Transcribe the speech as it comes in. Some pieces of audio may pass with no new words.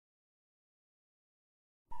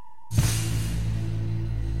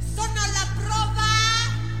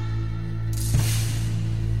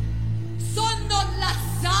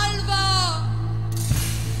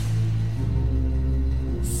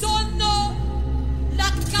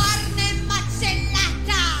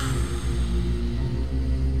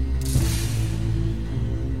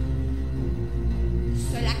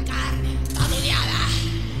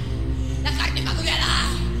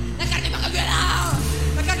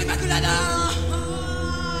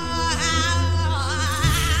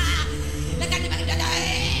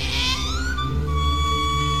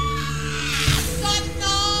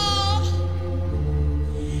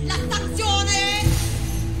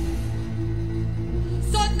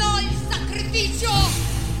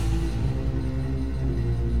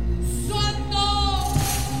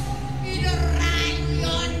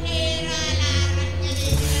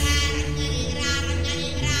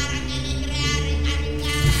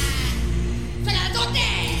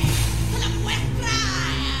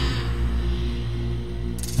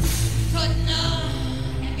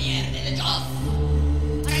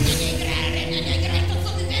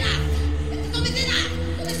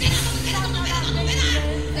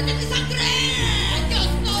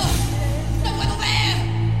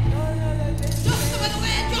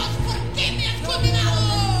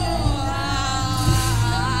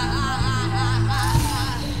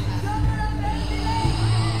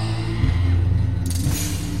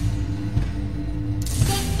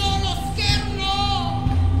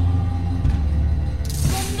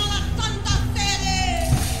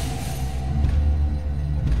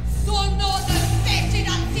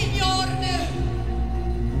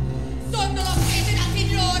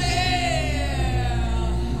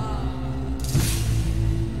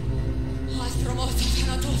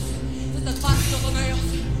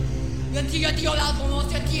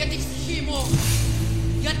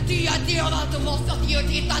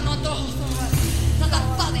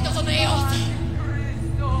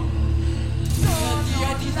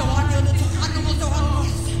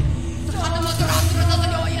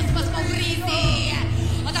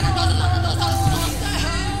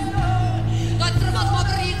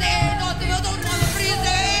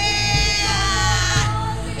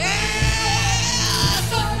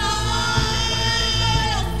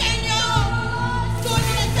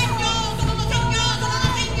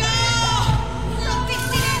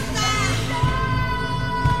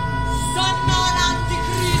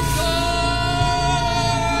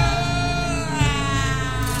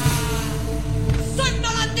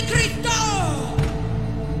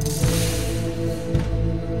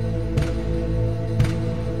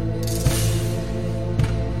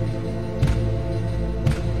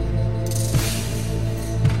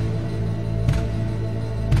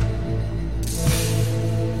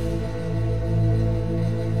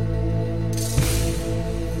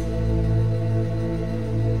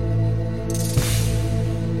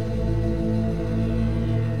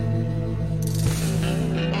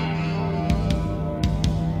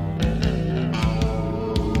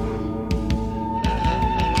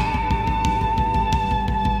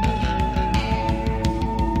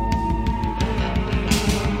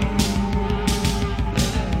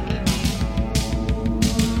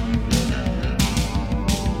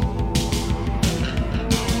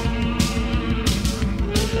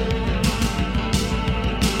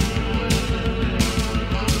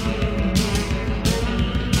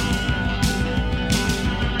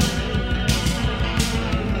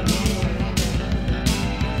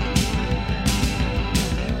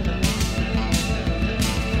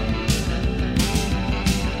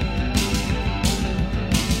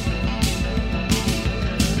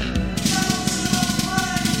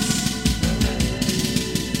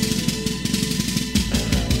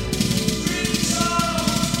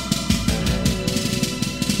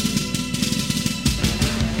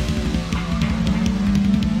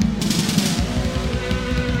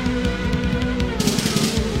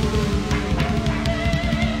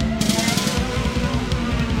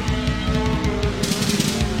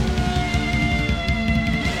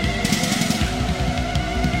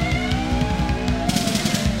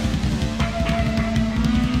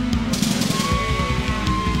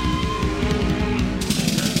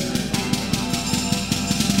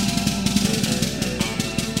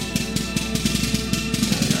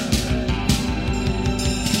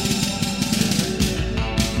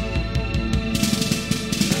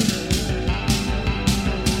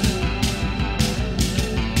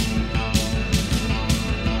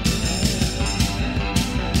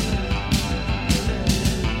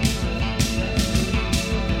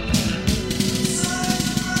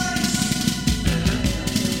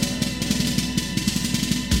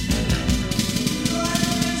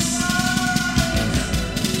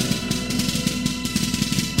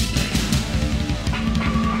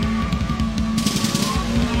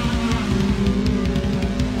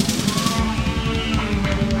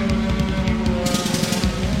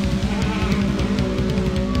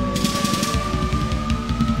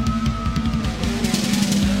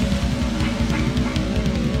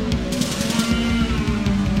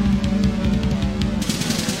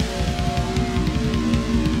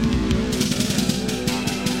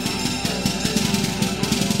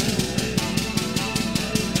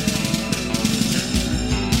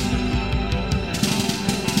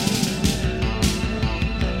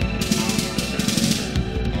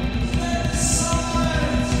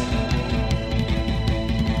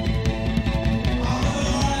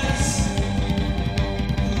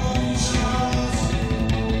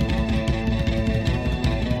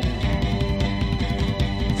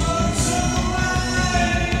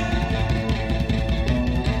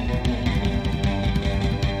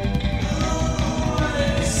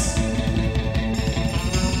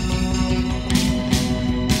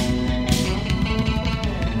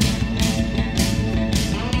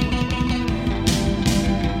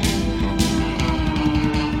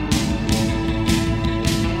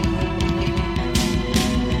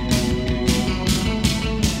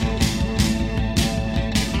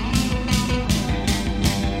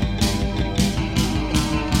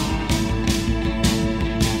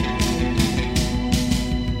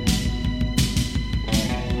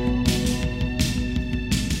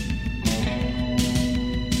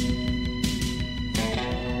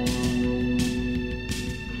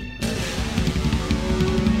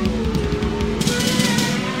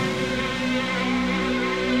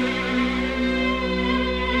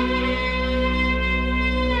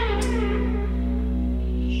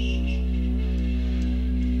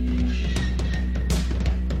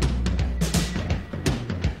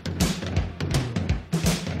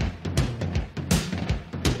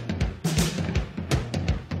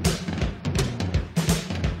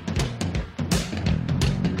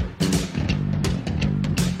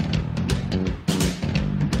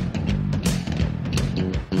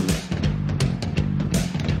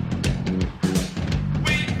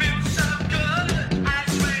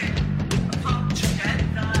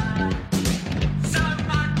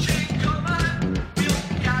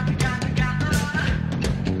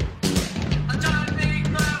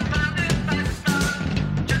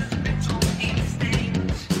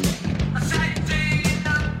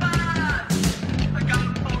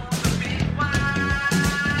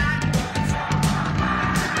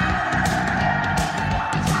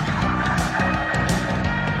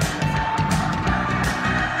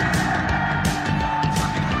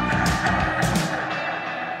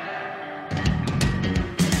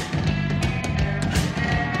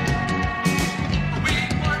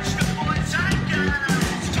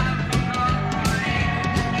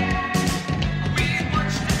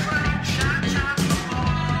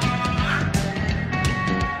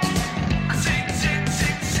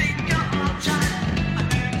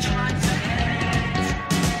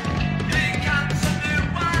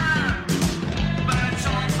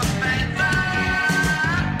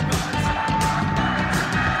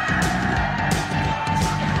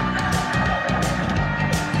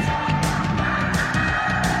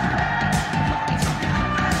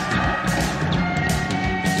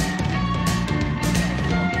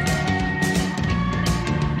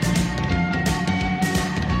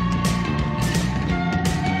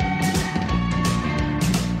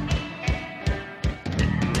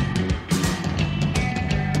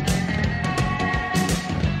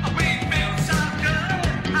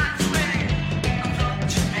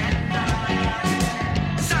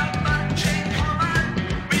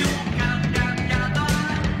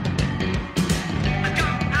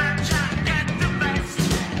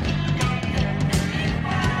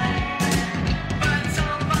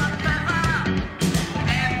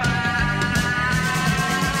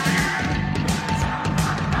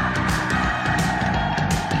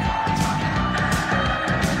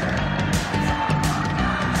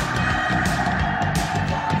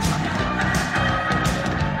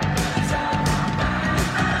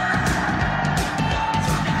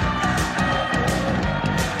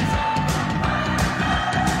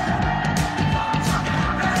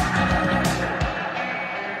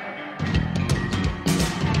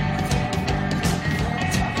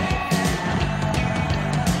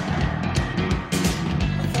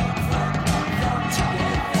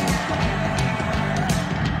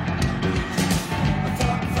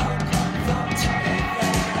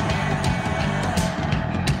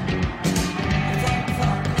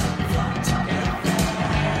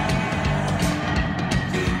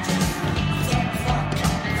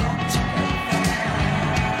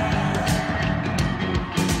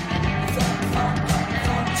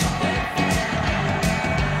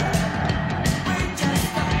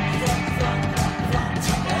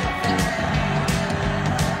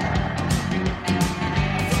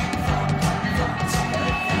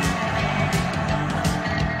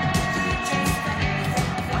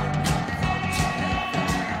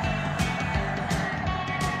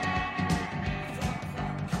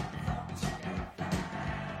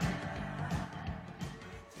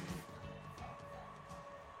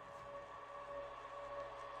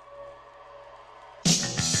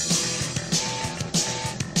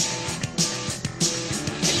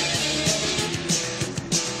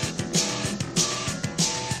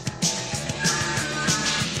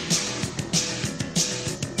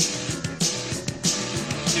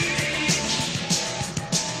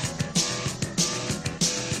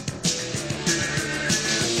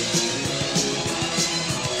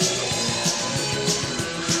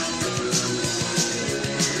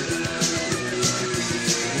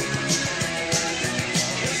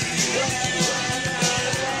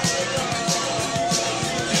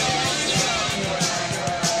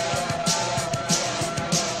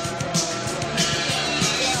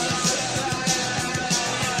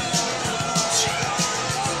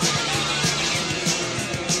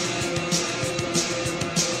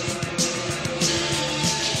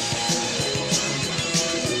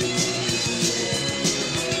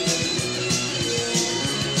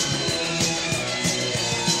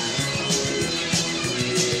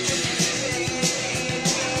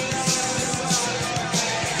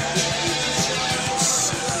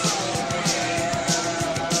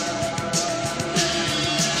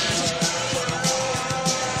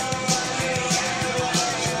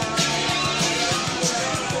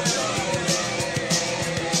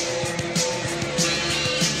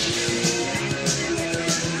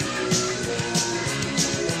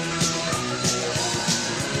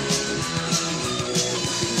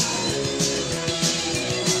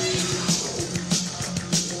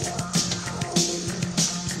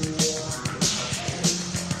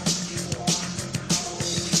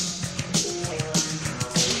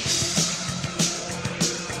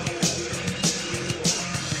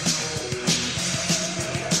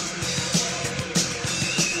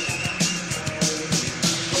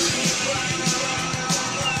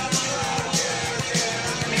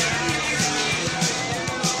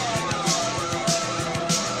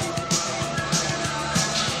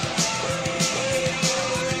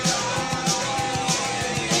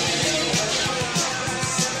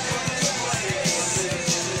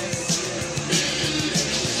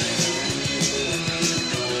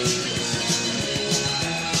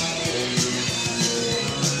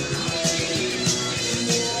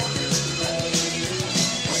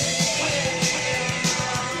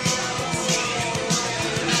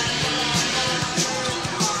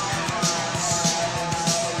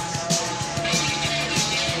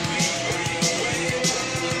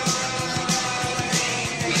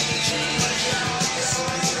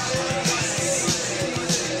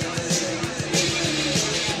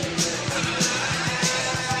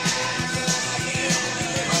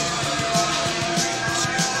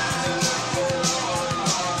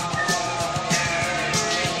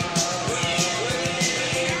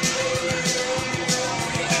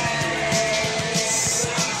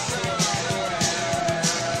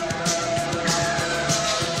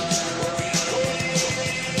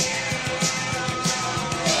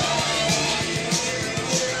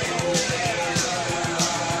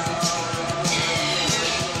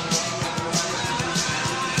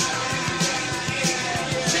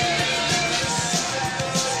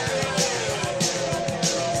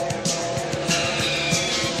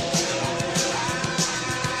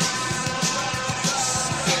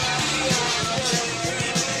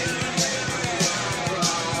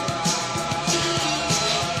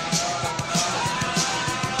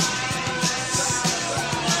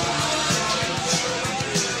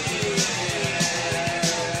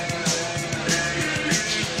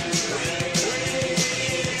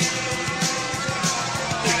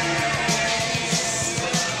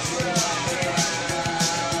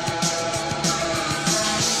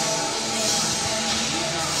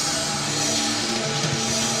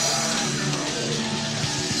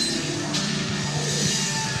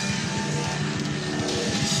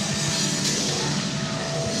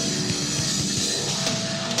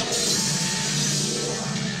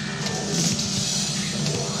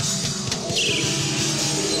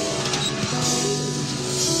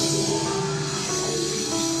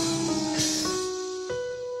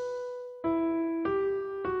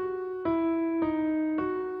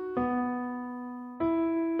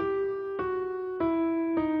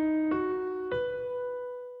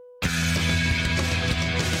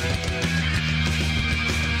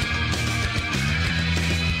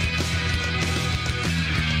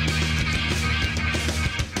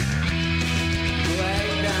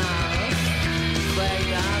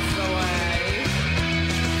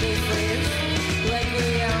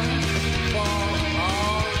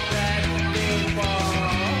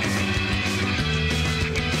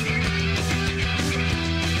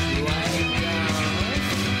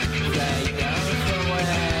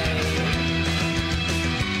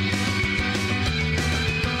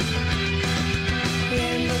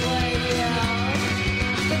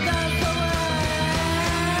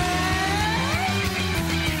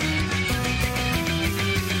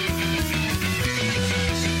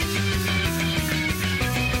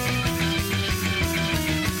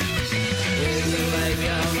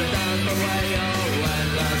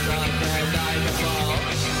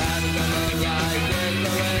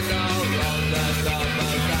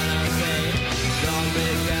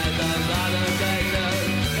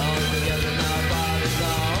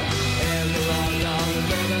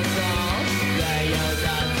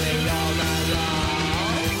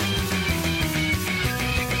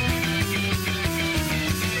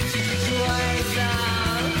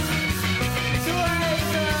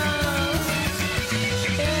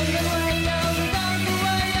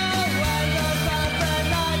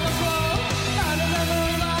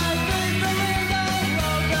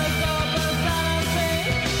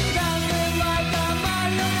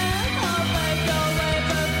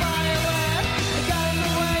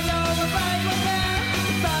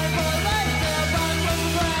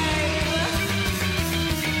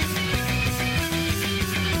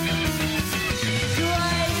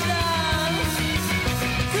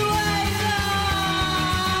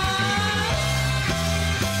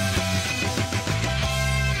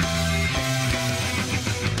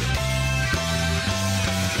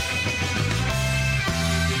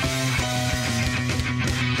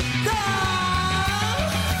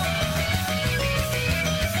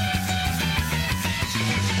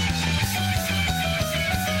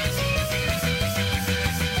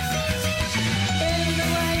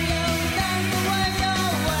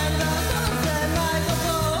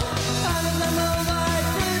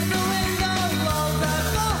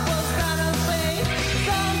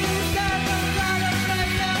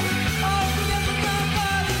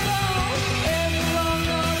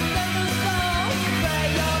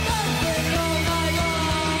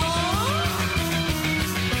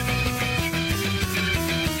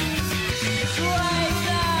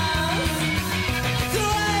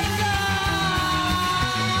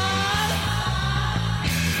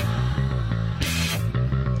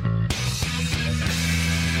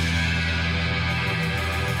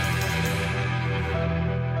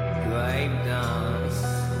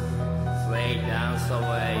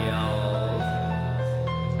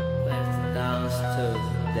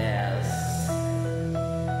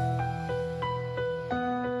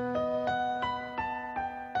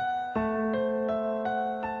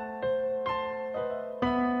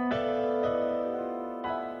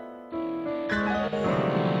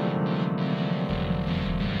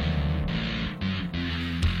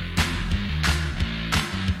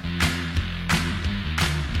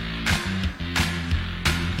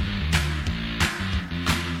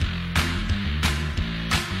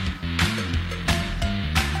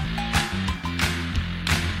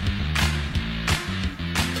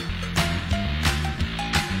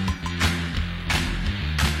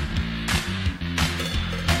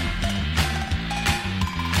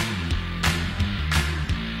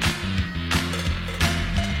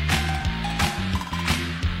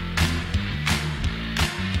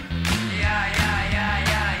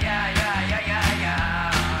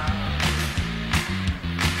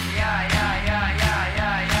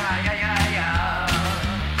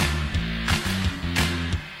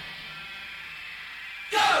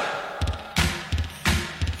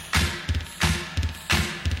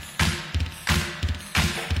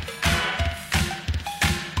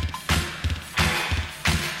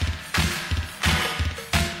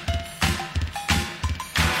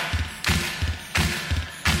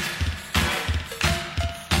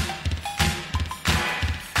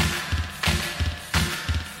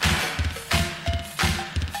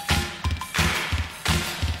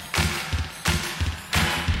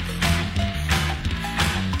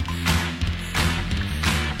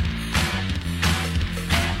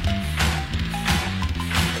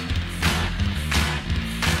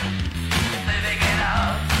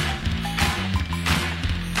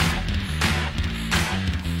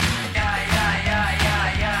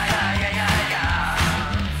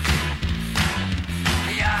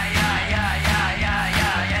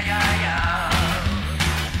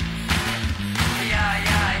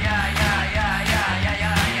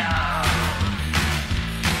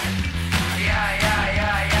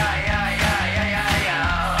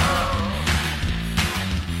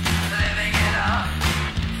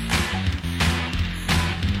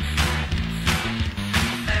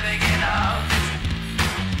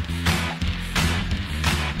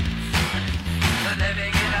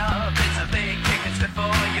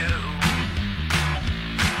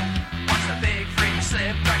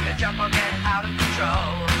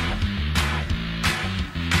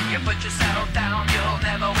yourself down, you'll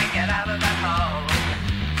never win, get out of that hole.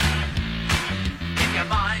 Keep your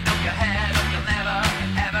mind off your head, or you'll never,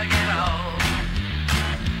 ever get old.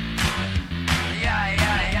 Yeah,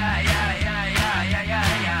 yeah, yeah, yeah, yeah, yeah, yeah, yeah,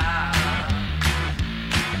 yeah.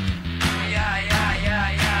 Yeah, yeah, yeah,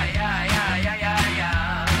 yeah, yeah, yeah, yeah, yeah, yeah.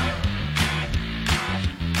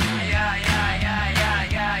 Yeah, yeah, yeah, yeah,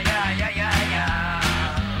 yeah, yeah, yeah, yeah, yeah.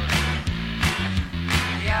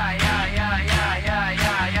 Yeah, yeah, yeah, yeah,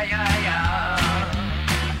 yeah, yeah, yeah, yeah.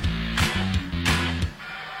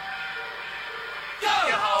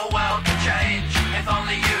 Your whole world could change if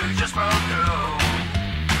only you just broke through.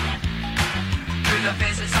 Through the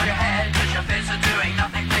fears inside your head, 'cause your fears are doing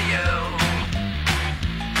nothing for you.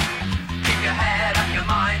 Keep your head up, your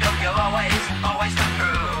mind up, you'll always, always come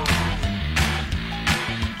through.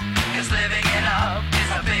 'Cause living it up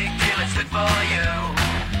is a big deal, it's good for you.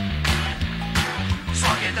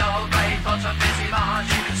 Swap your dull grey thoughts of busy bonds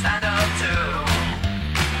you can stand up to.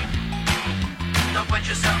 Don't put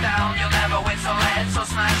yourself down, you'll never win, so let's all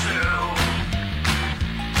smash through.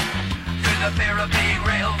 Through the fear of being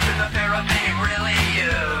real, through the fear of being really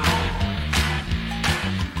you.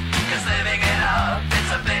 'Cause living it up,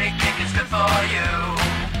 it's a big kick, it's good for you.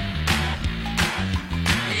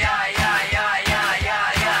 Yeah, yeah, yeah, yeah, yeah,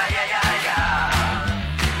 yeah, yeah, yeah, yeah.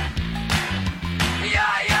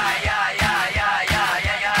 Yeah, yeah, yeah, yeah, yeah, yeah,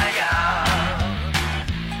 yeah, yeah, yeah.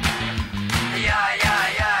 Yeah, yeah,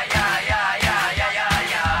 yeah, yeah, yeah, yeah, yeah, yeah,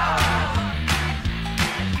 yeah.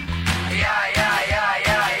 Yeah, yeah, yeah,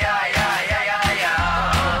 yeah, yeah, yeah, yeah, yeah, yeah.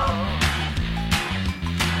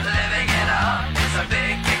 Living it up is a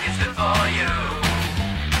big kick, it's good for you.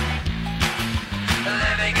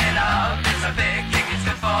 Living it up is a big kick, it's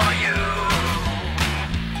good for you.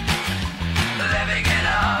 Living it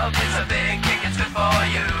up is a big kick, it's good for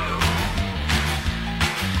you.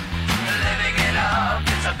 Living it up,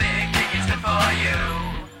 it's a big kick, it's good for you.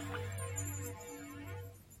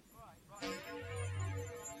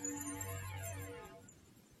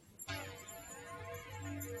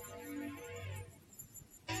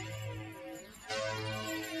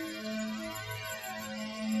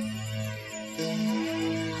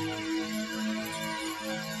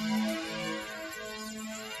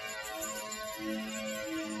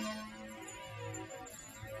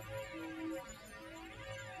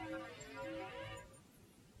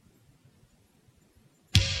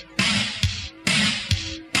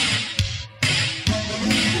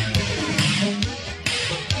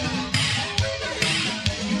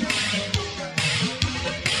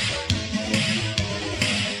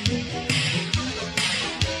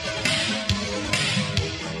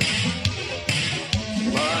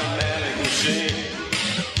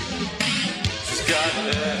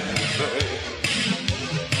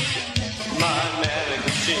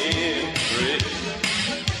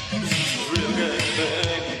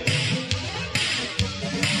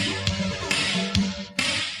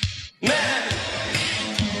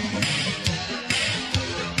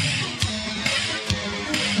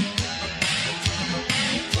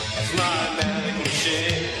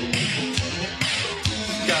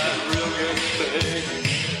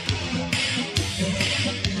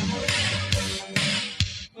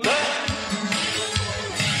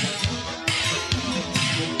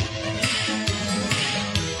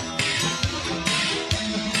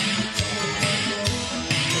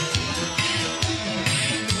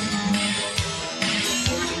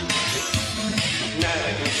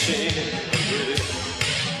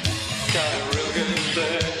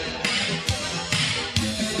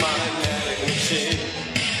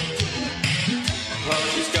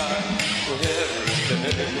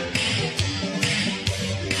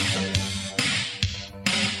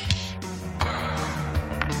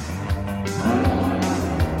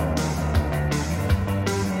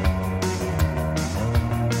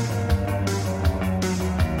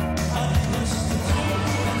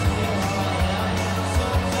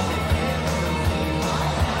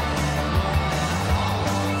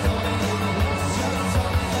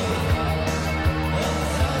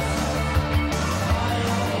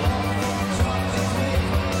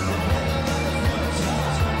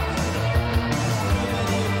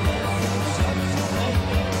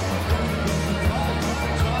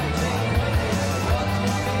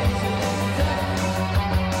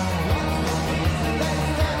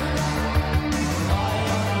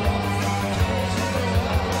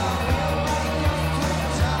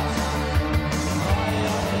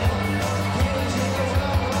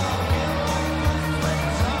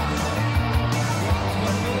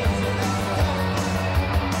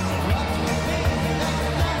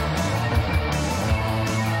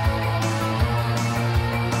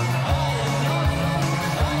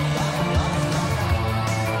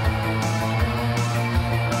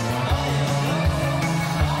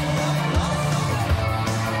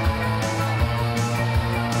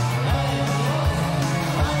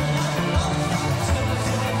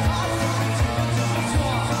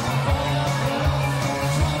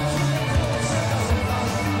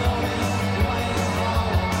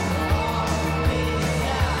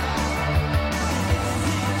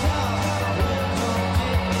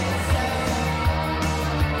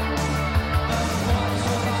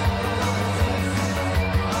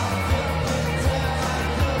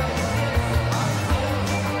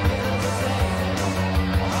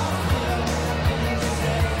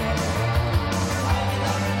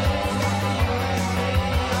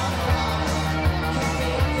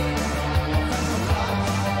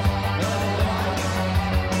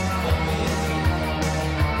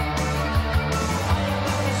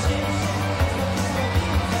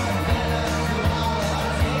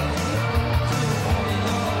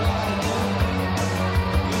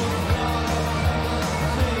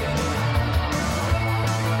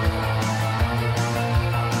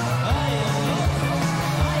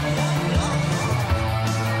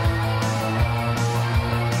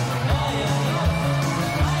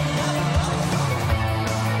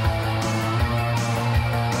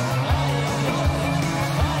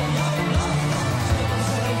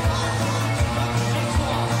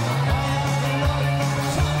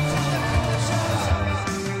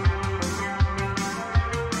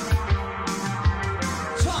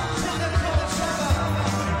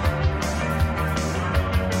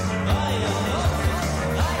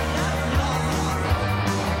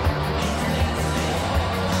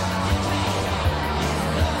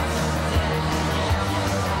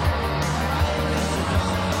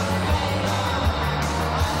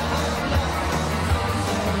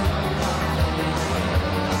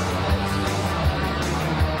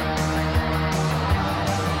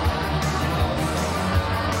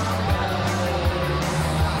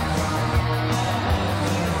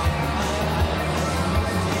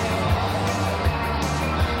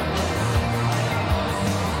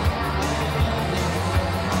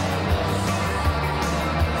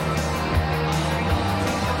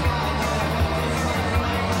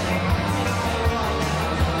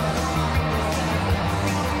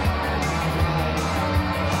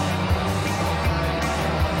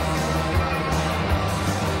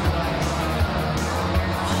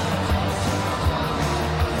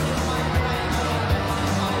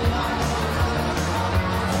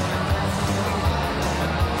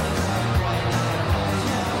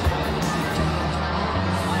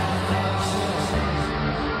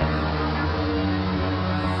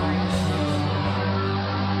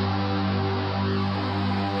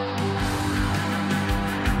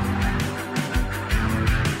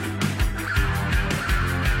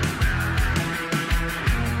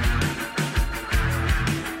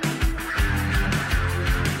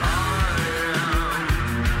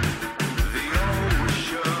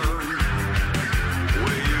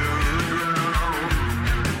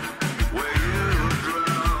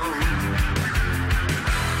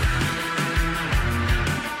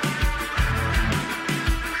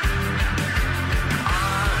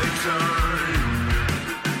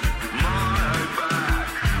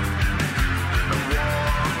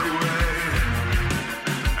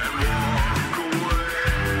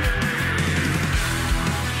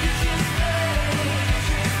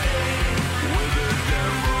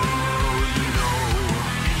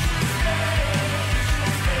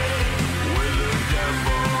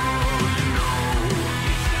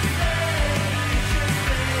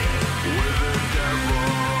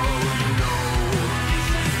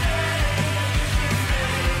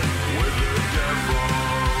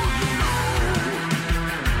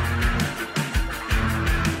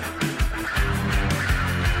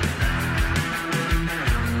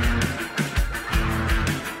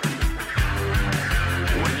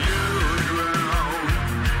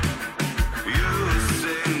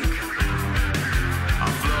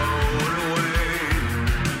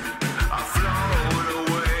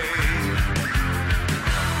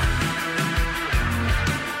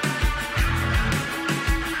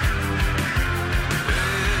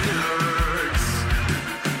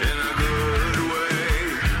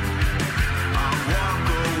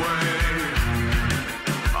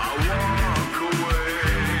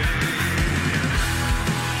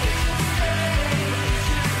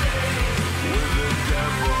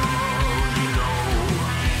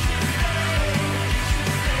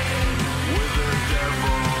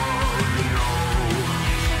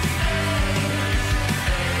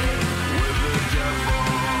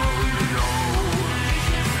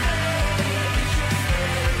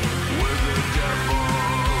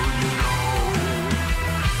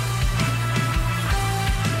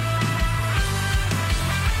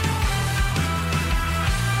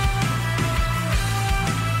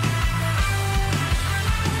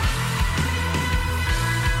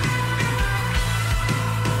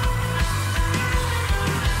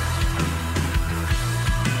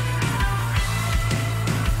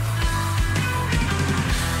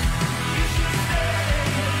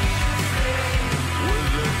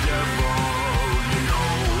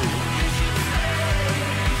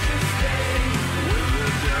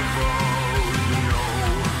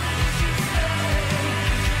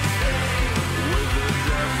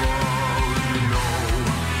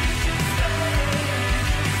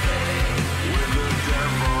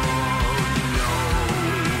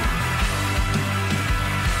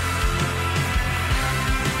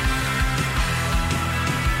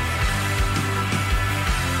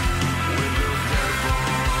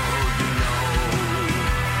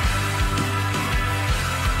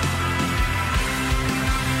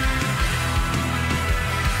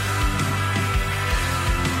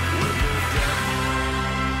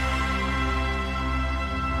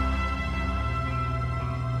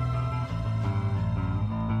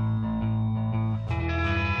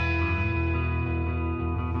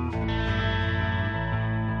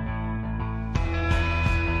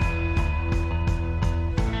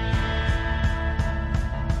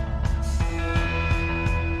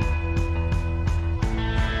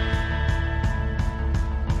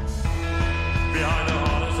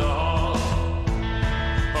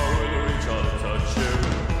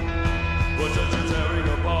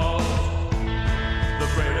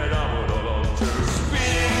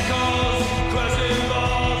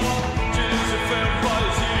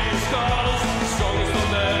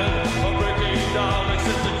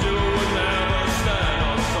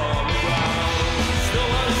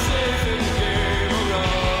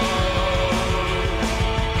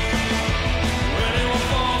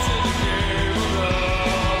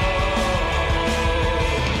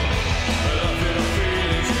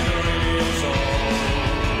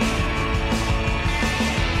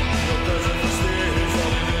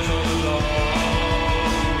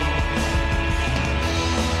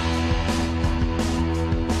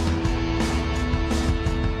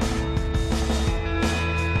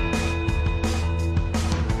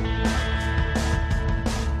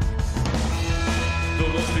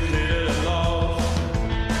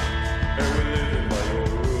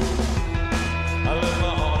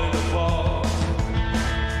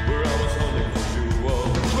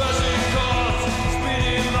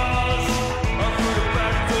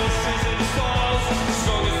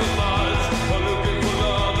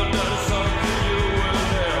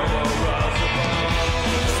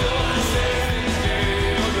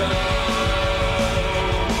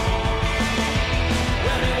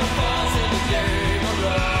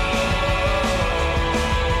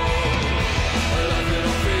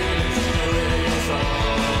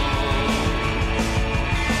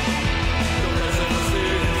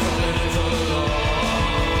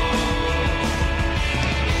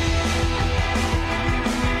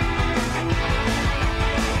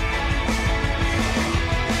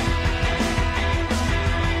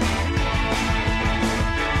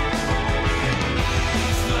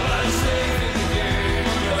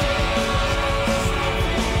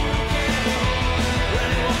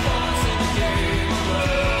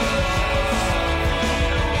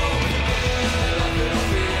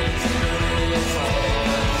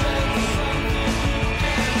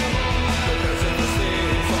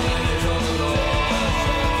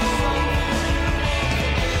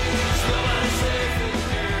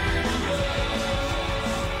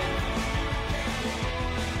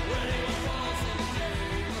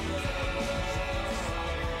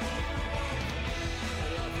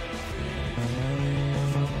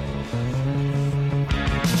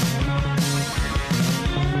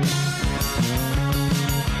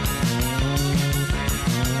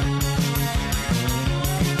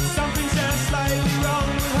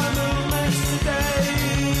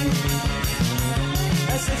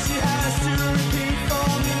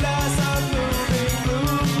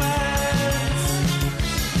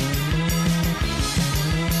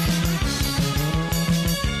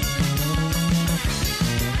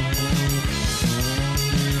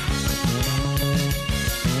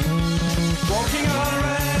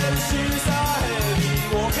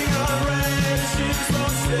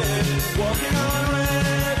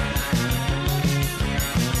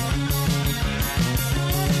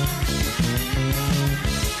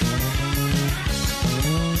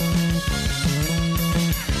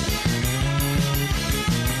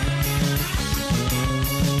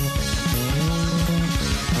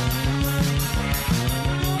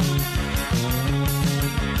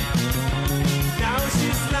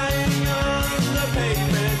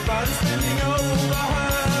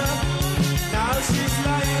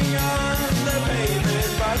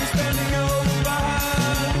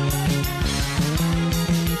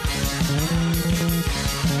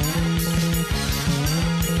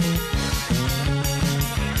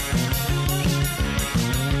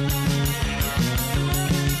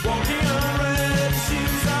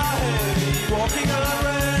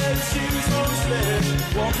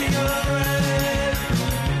 walking on red.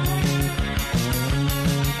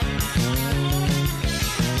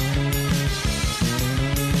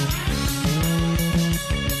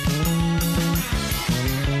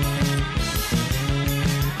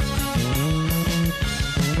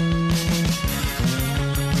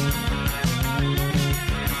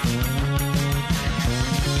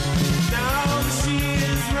 Now the sea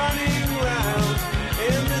is running round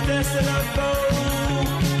in the desolate bowl,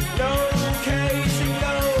 locating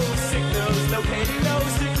no signals, locating no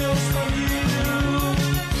signals from you.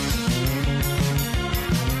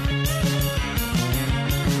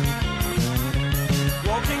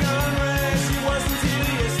 Walking on red, she wasn't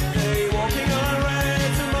here yesterday. Walking on red,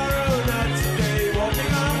 tomorrow not today.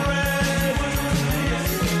 Walking on red, wasn't here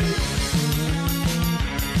yesterday.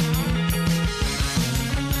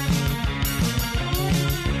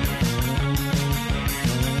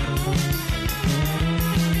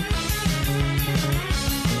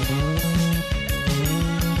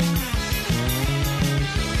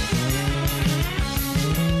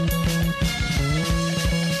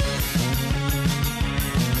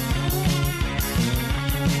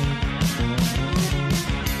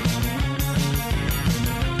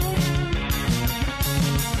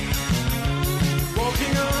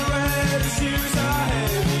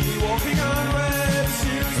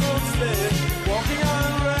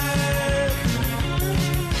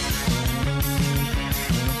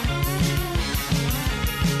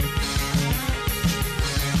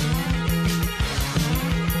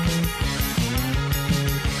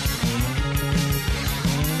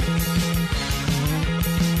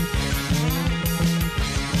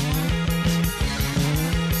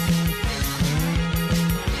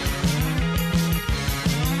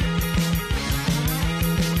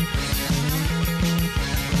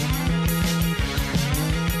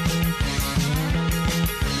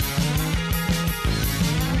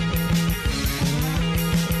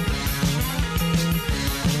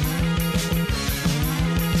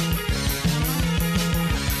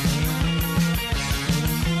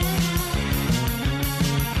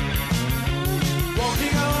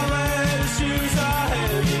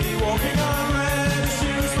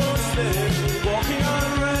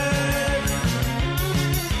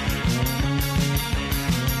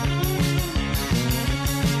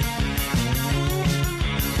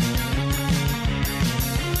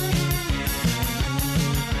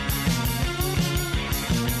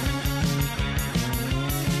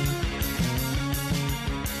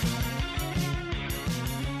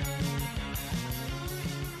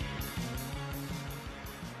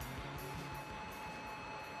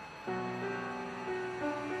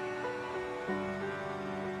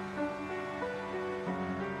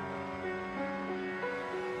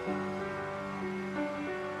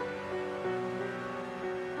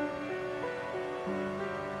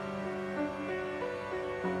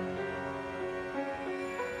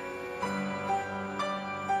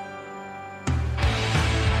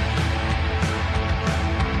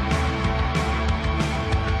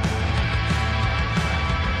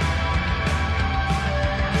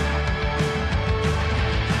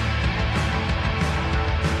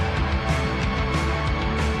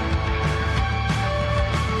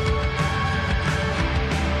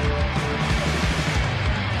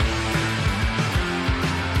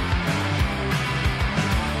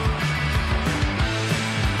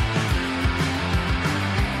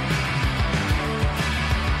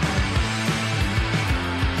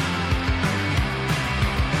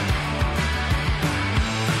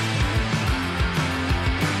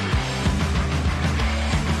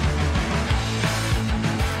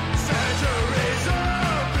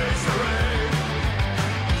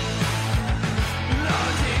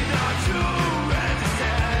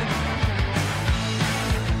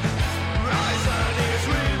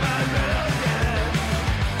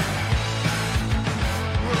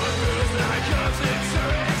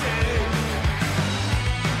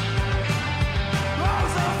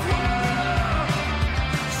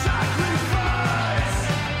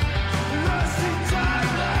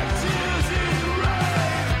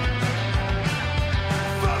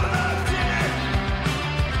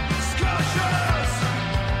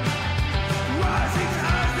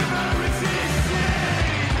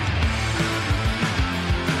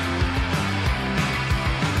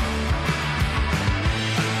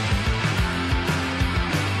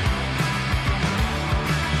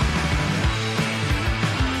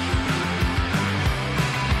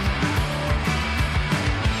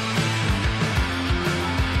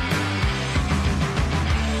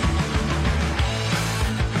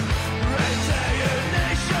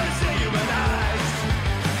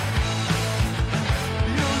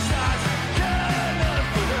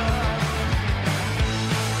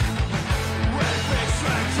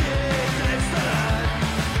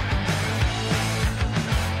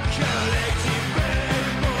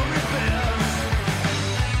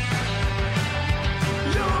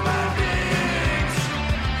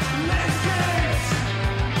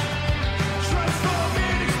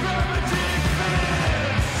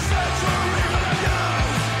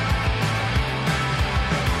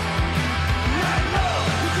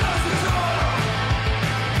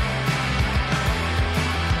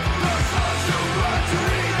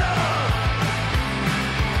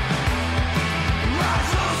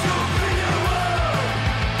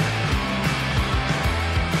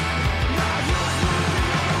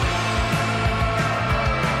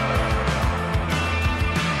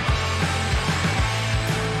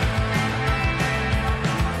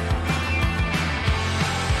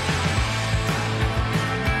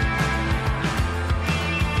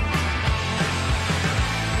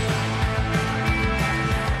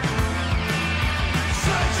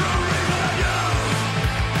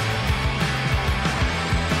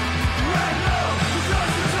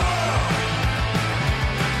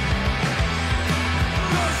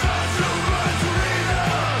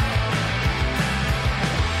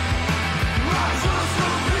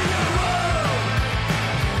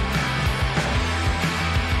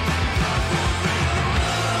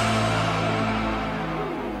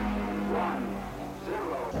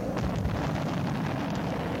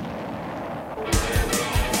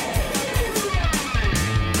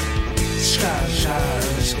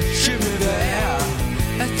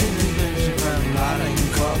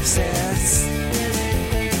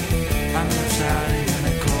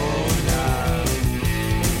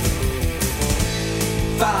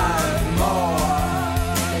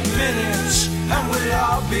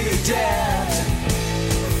 dead.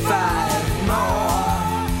 5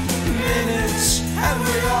 more minutes and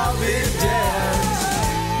we'll all be dead.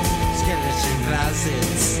 Skeleton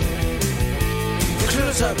closets,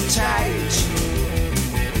 close up tight.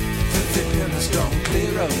 Fulfilling a strong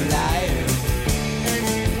clear of life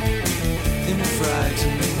in a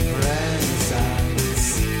frightening presence.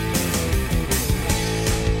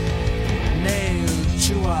 Nailed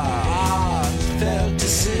to our heartfelt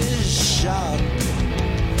decision.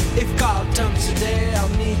 If God comes today, I'll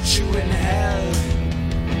meet you in hell.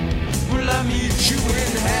 Will I meet you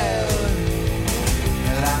in hell?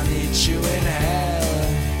 Will I meet you in hell?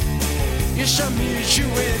 Yes, I'll meet you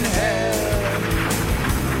in hell.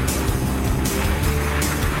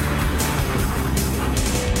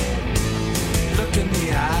 Look in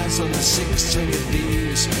the eyes on the 6-tailed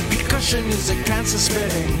bees. Percussion is a cancer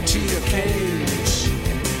spreading to your cage.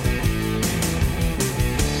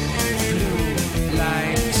 Blue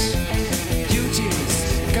light, beauties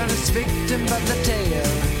got its victim by the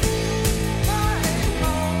tail.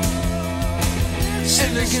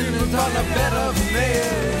 Silicon with all a bed of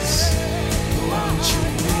nails. Won't you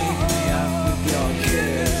wake me up with your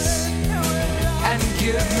kiss and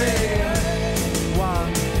give me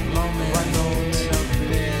one moment of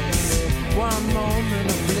bliss, one moment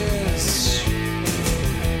of bliss.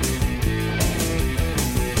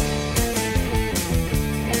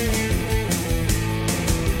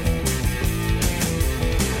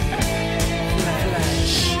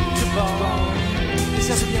 Flesh to bone is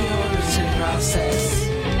a purity process.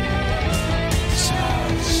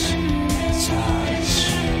 Touch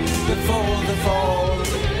before the fall,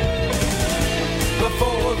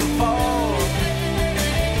 before the fall,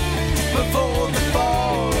 before the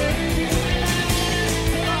fall.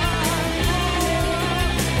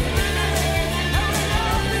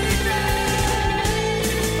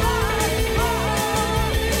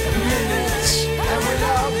 Minutes and we'll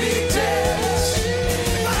all be dead.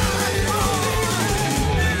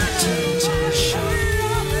 Turn to the shop.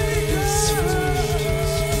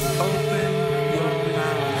 Open your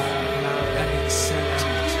mouth and accept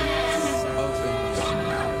it. Open your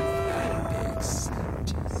mouth and accept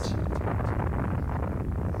it.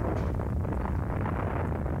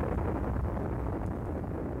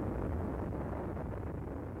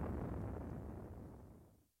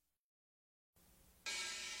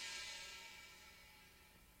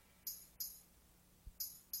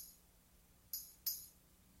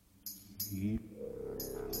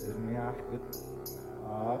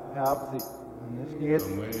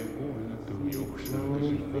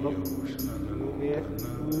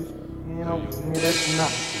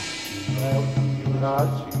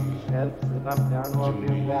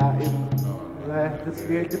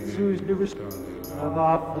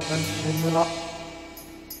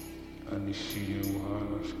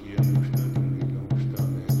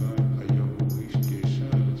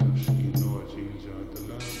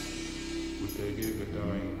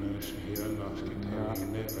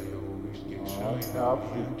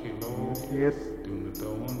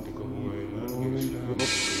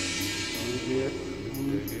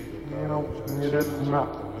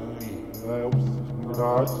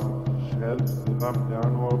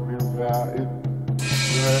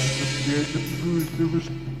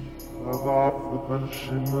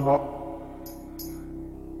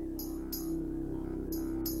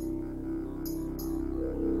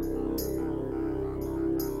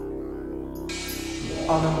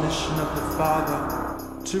 On a mission of the Father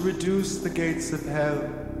to reduce the gates of hell,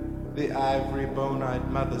 the ivory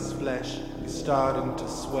bone-eyed mother's flesh is starting to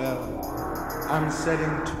swell. I'm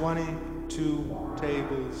setting 22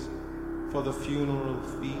 tables for the funeral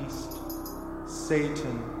feast.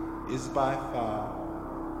 Satan is by far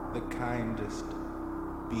the kindest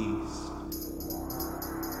beast.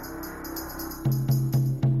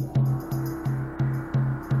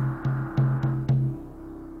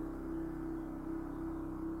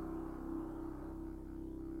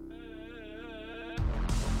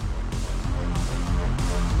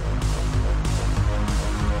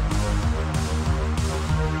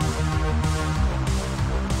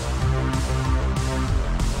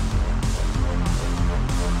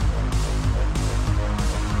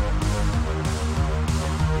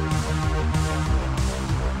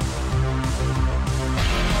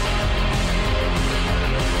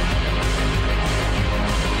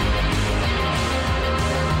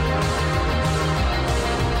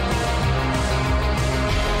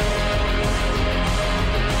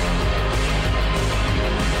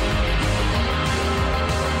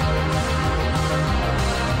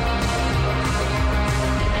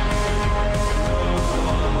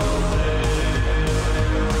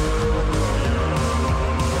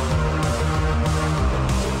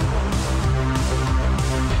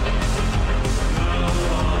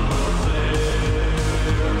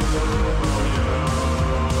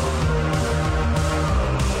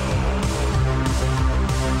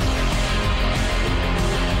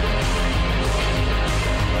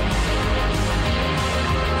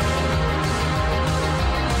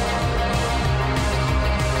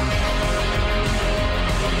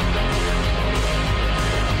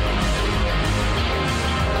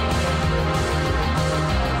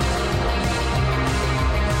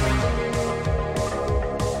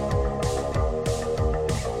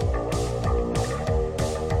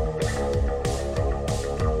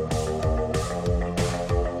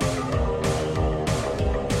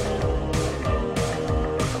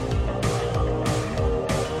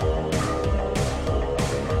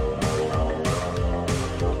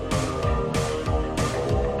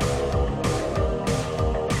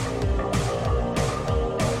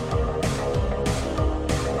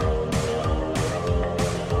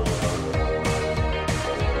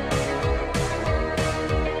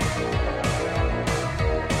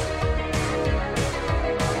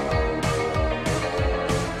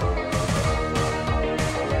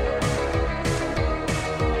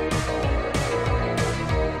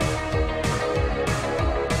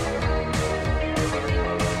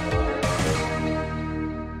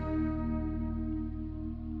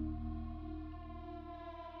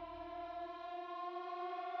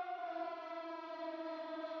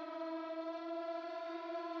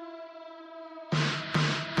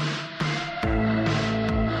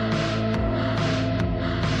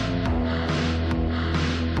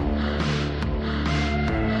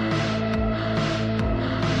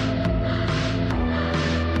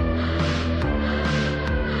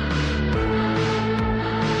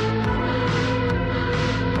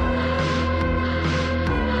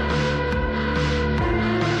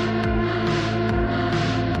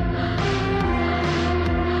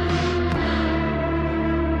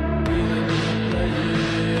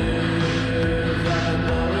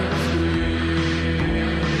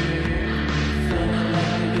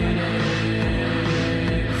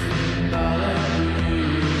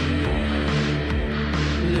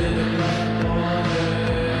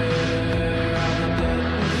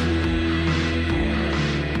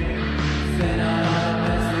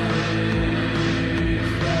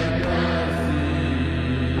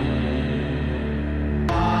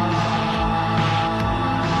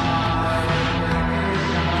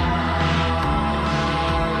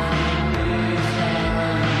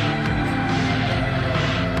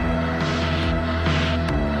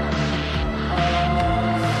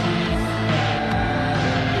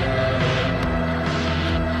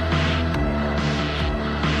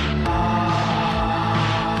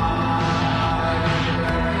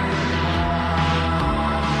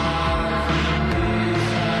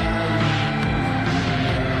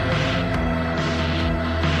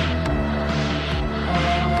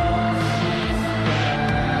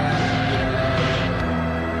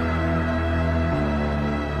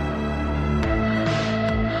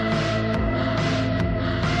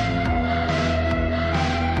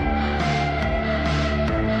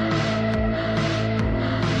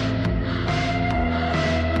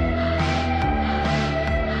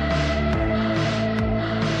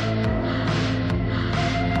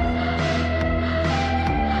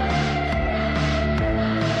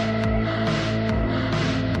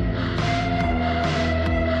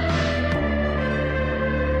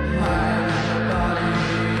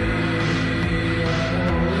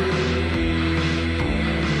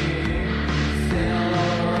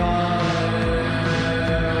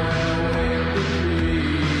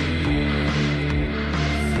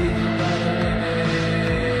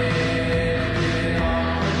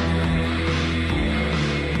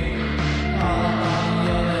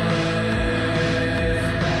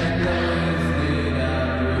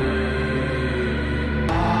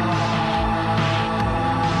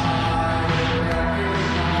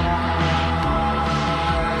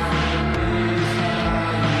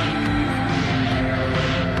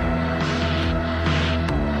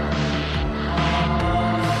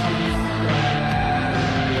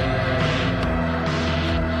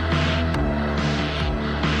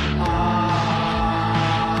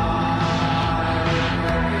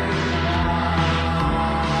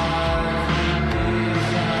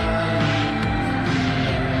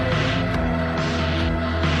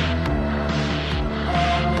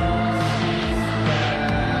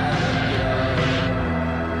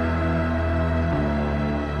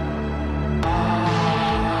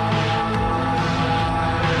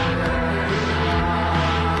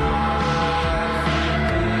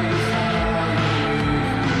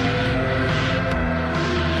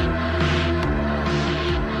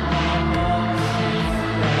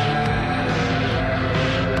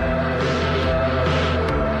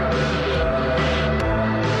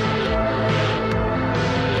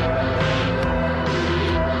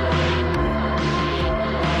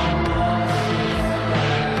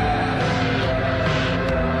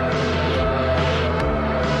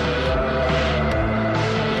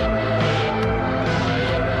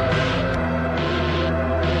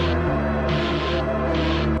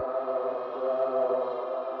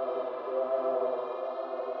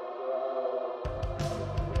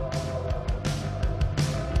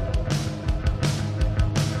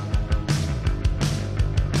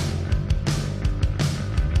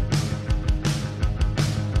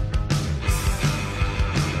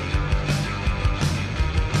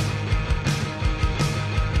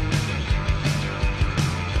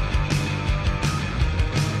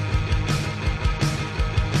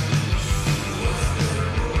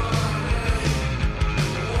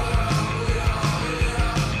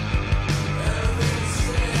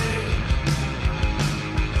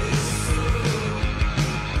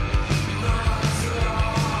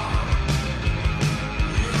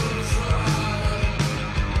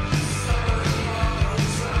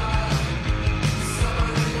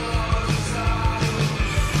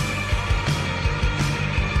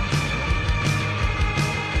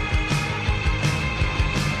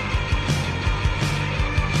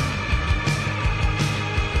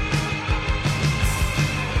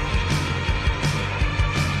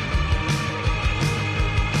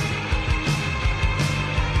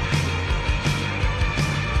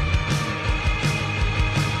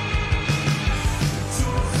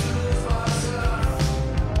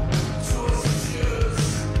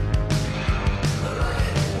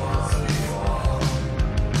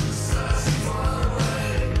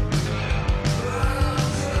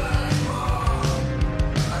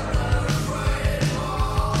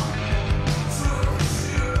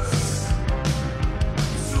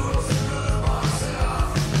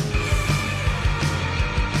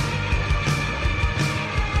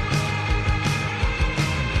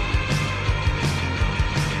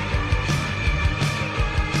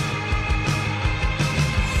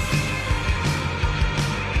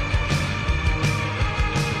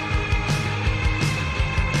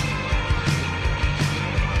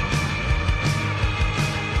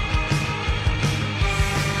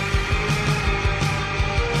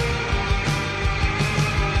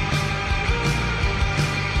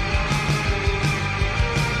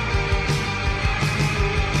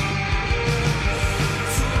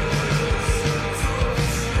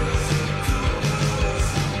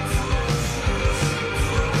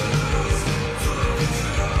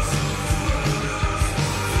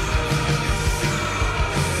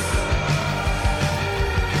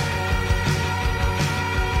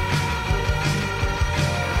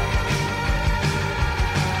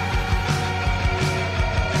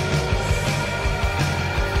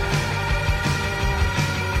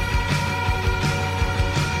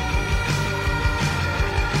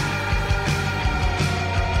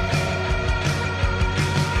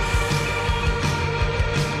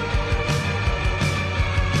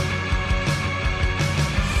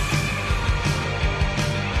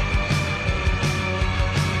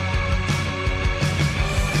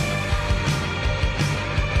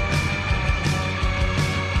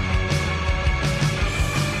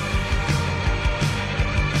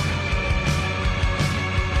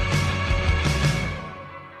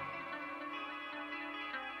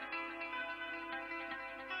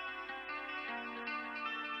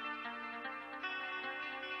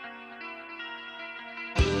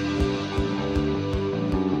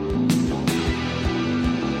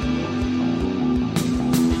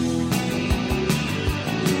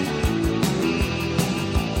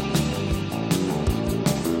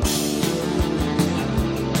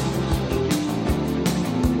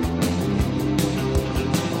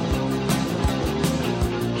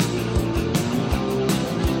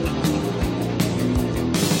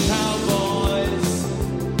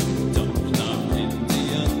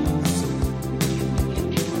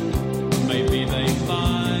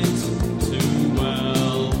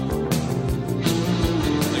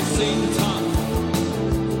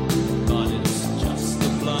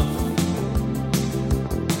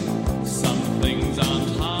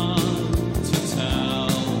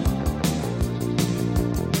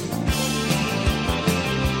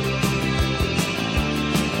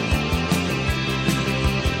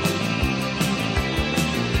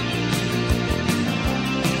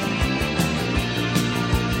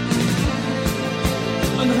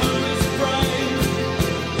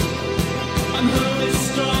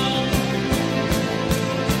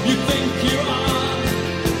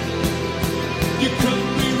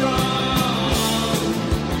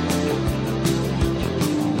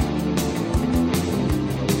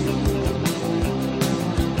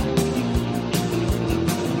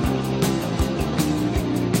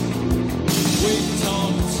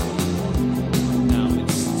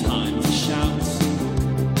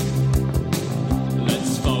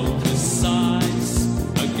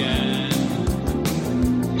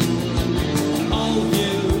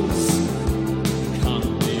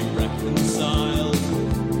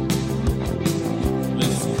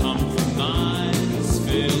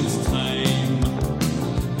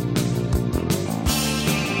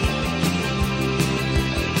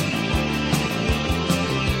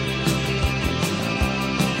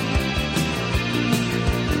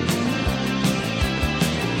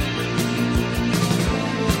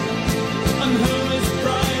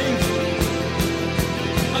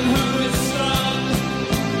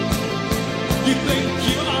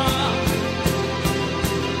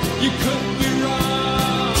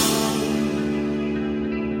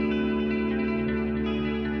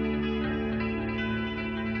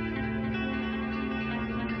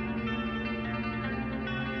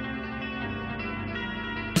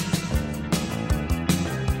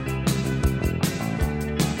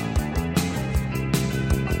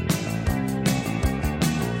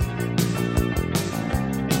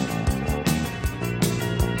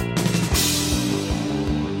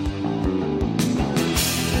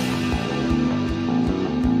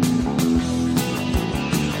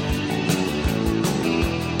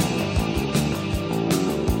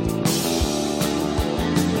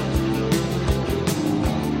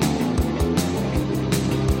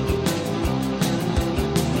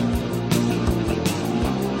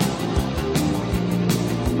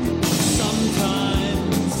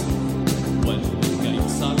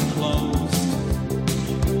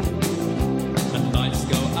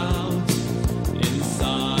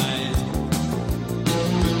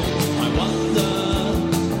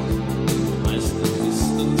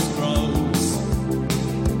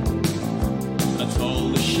 all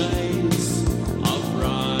the shades of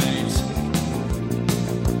right.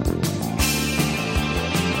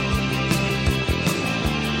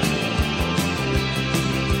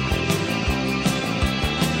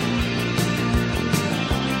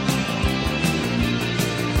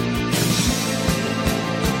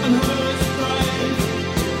 And who is brave?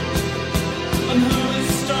 And who is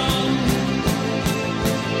strong?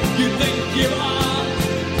 You think you are?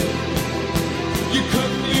 You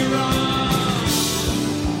could be wrong.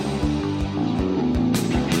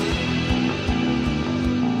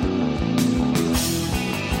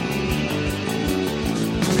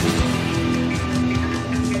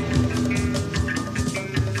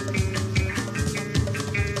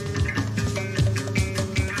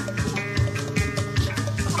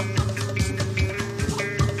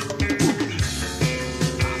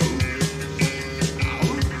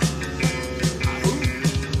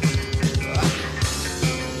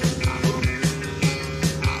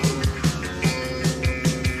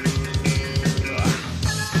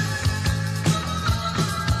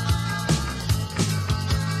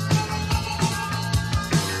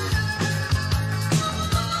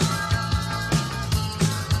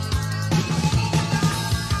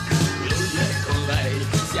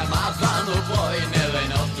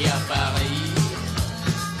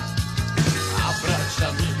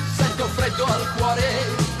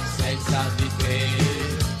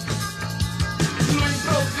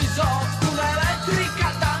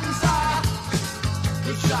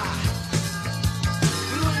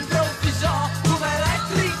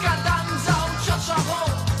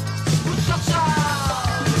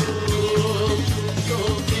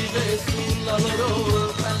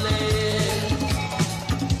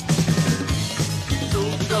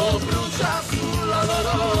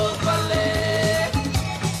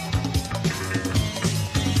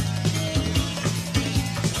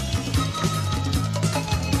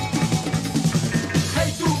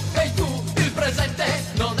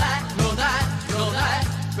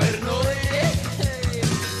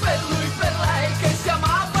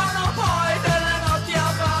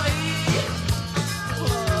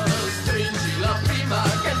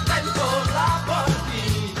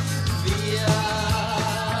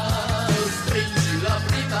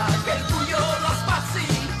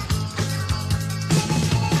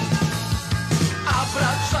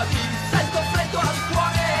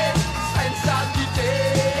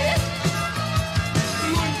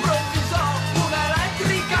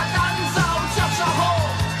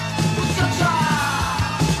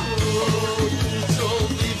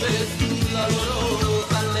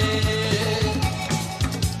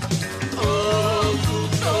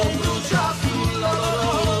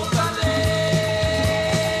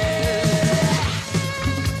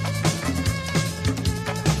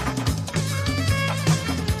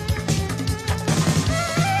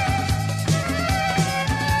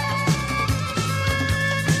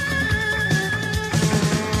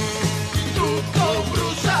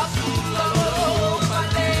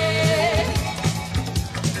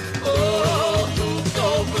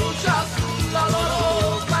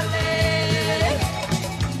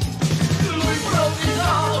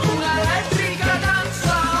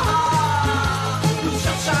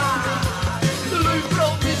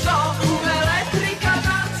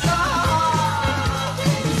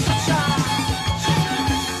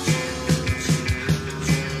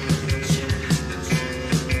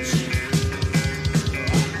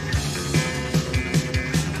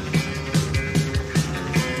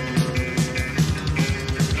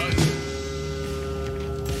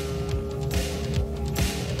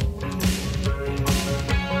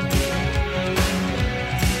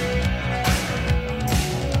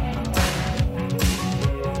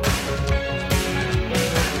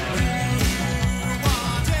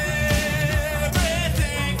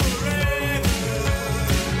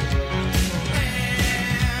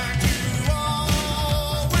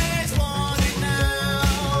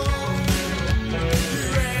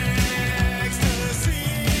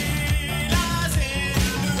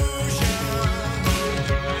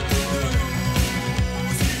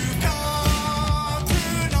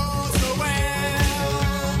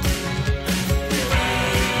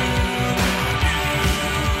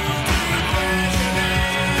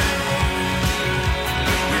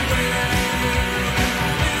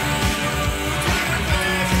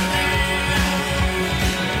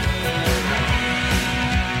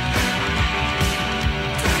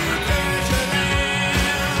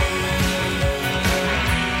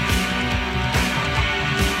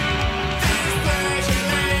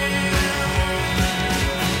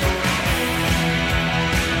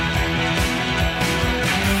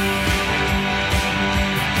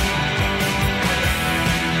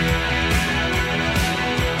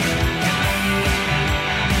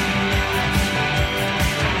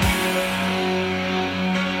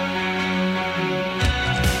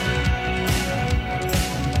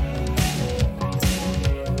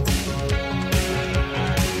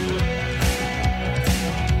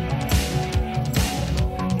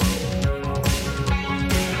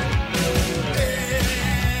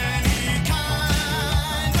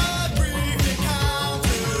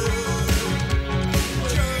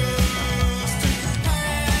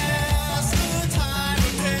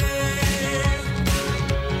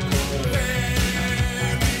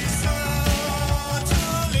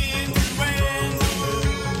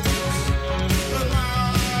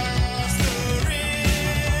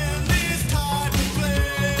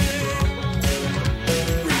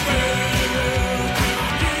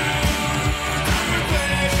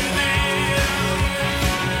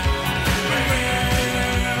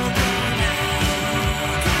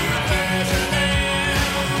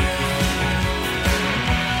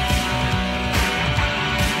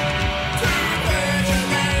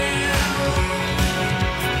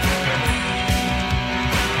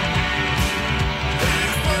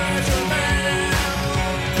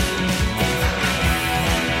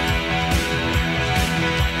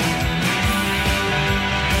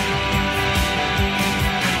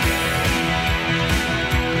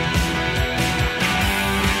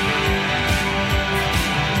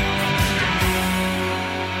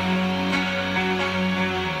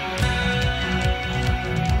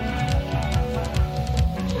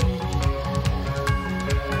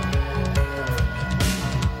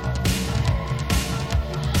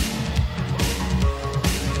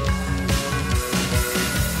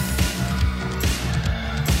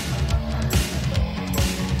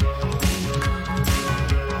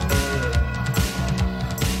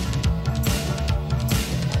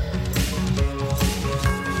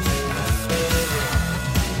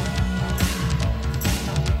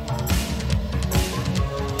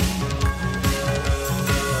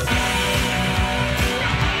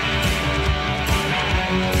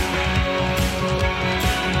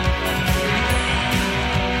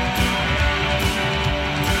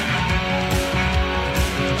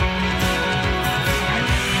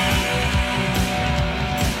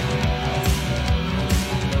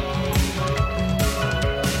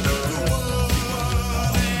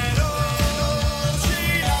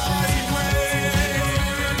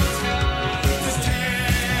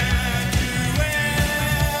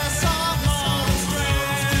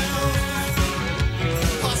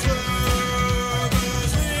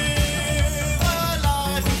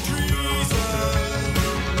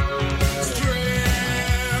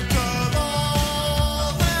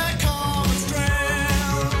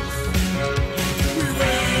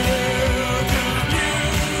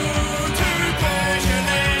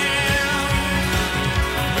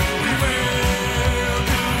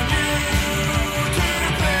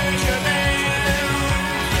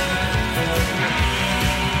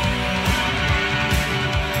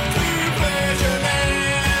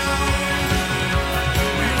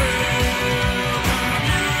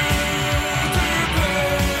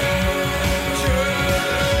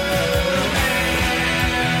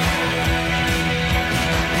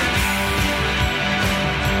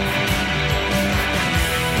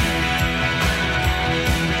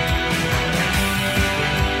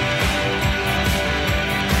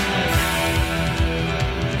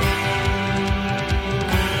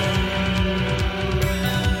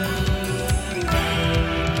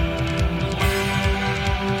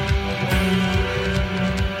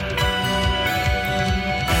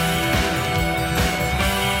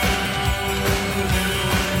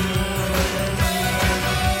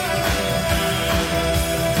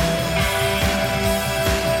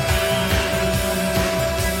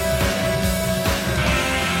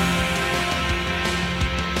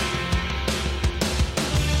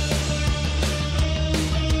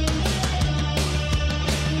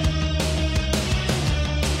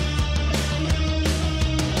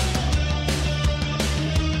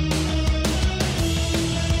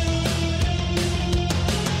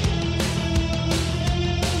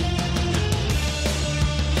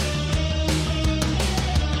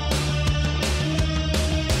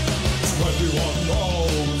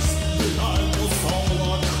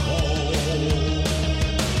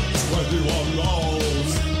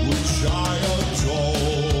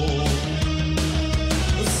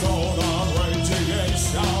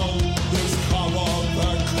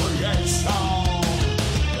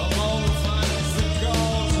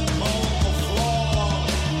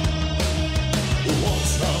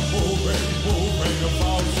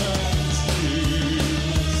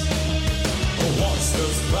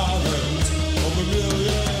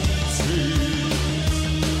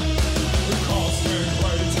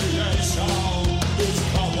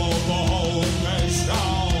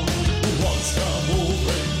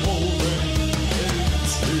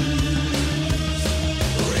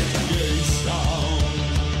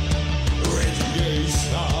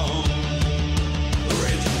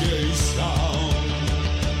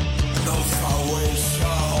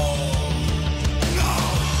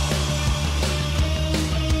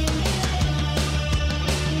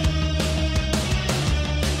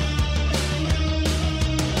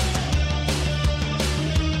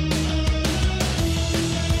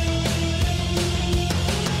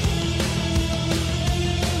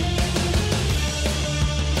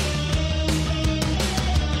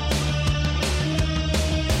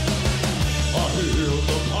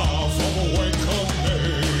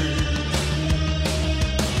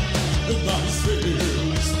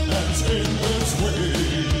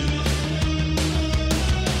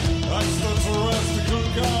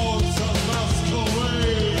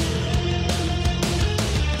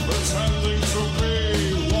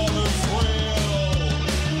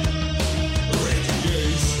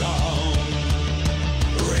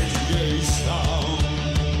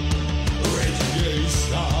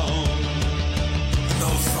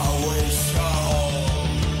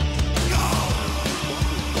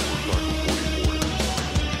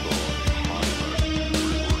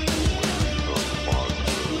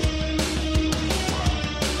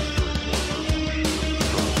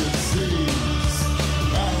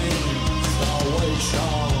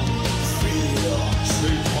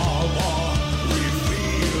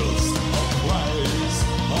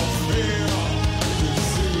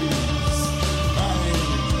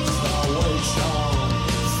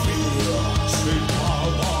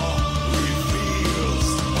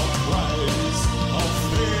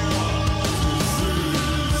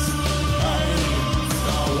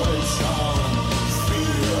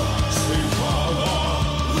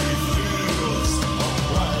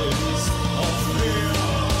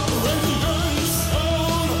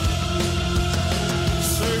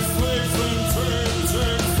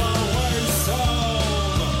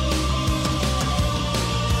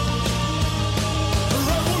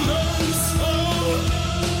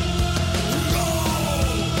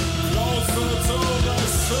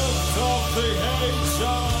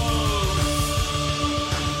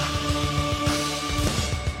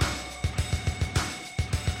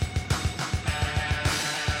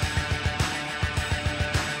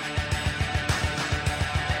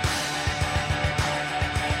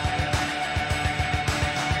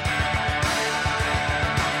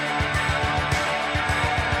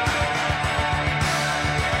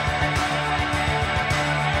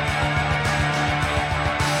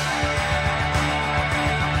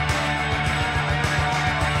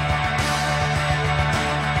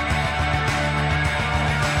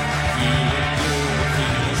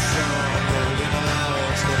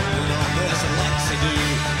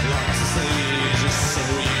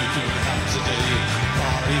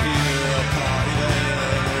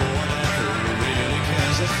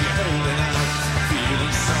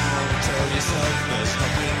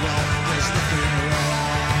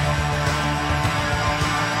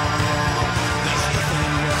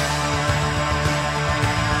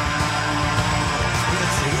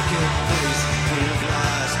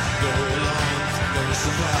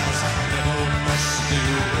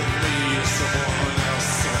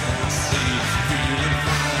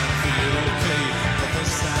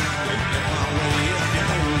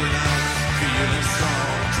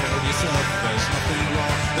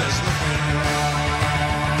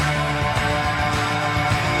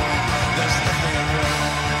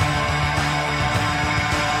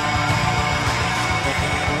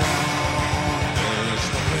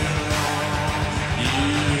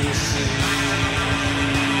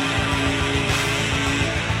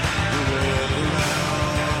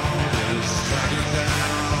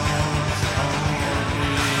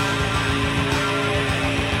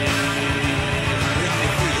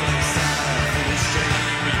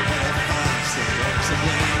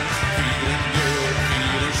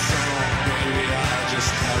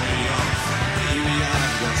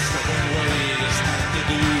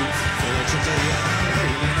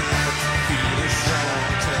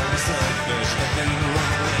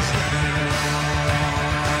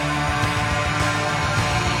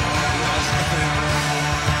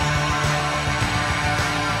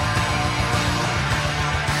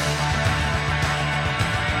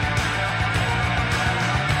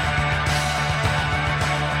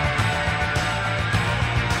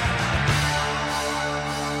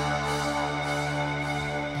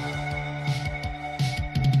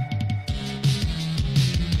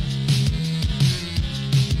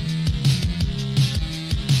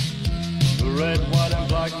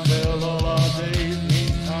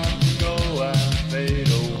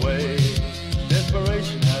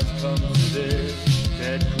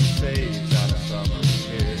 fades out of summer's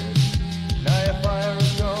here. Now your fire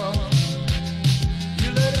is gone,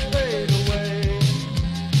 you let it fade away.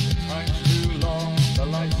 The time's too long, the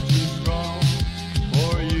light's too strong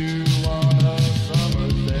for you on a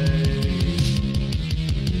summer's day.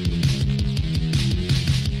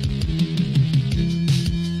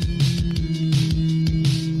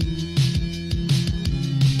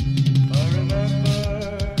 I remember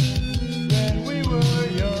when we were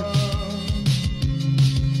young,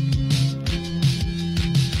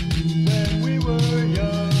 when we were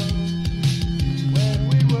young, when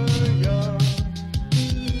we were young,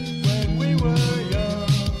 when we were young.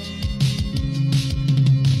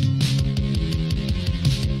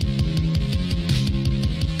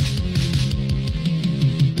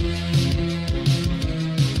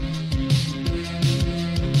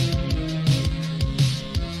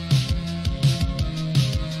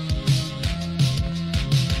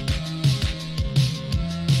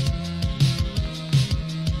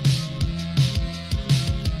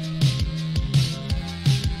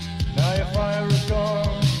 Now your fire is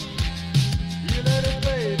gone, you let it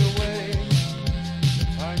fade away. The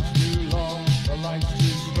time's too long, the light's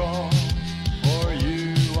too strong for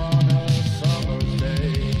you on a summer's day.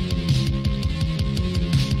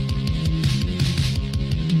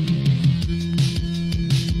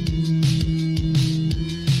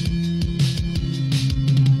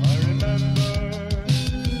 I remember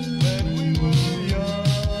when we were young,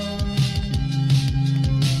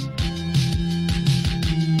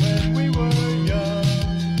 when we were young, when we were young,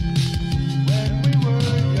 when we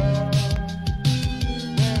were young,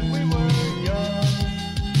 when we were young, when we were young.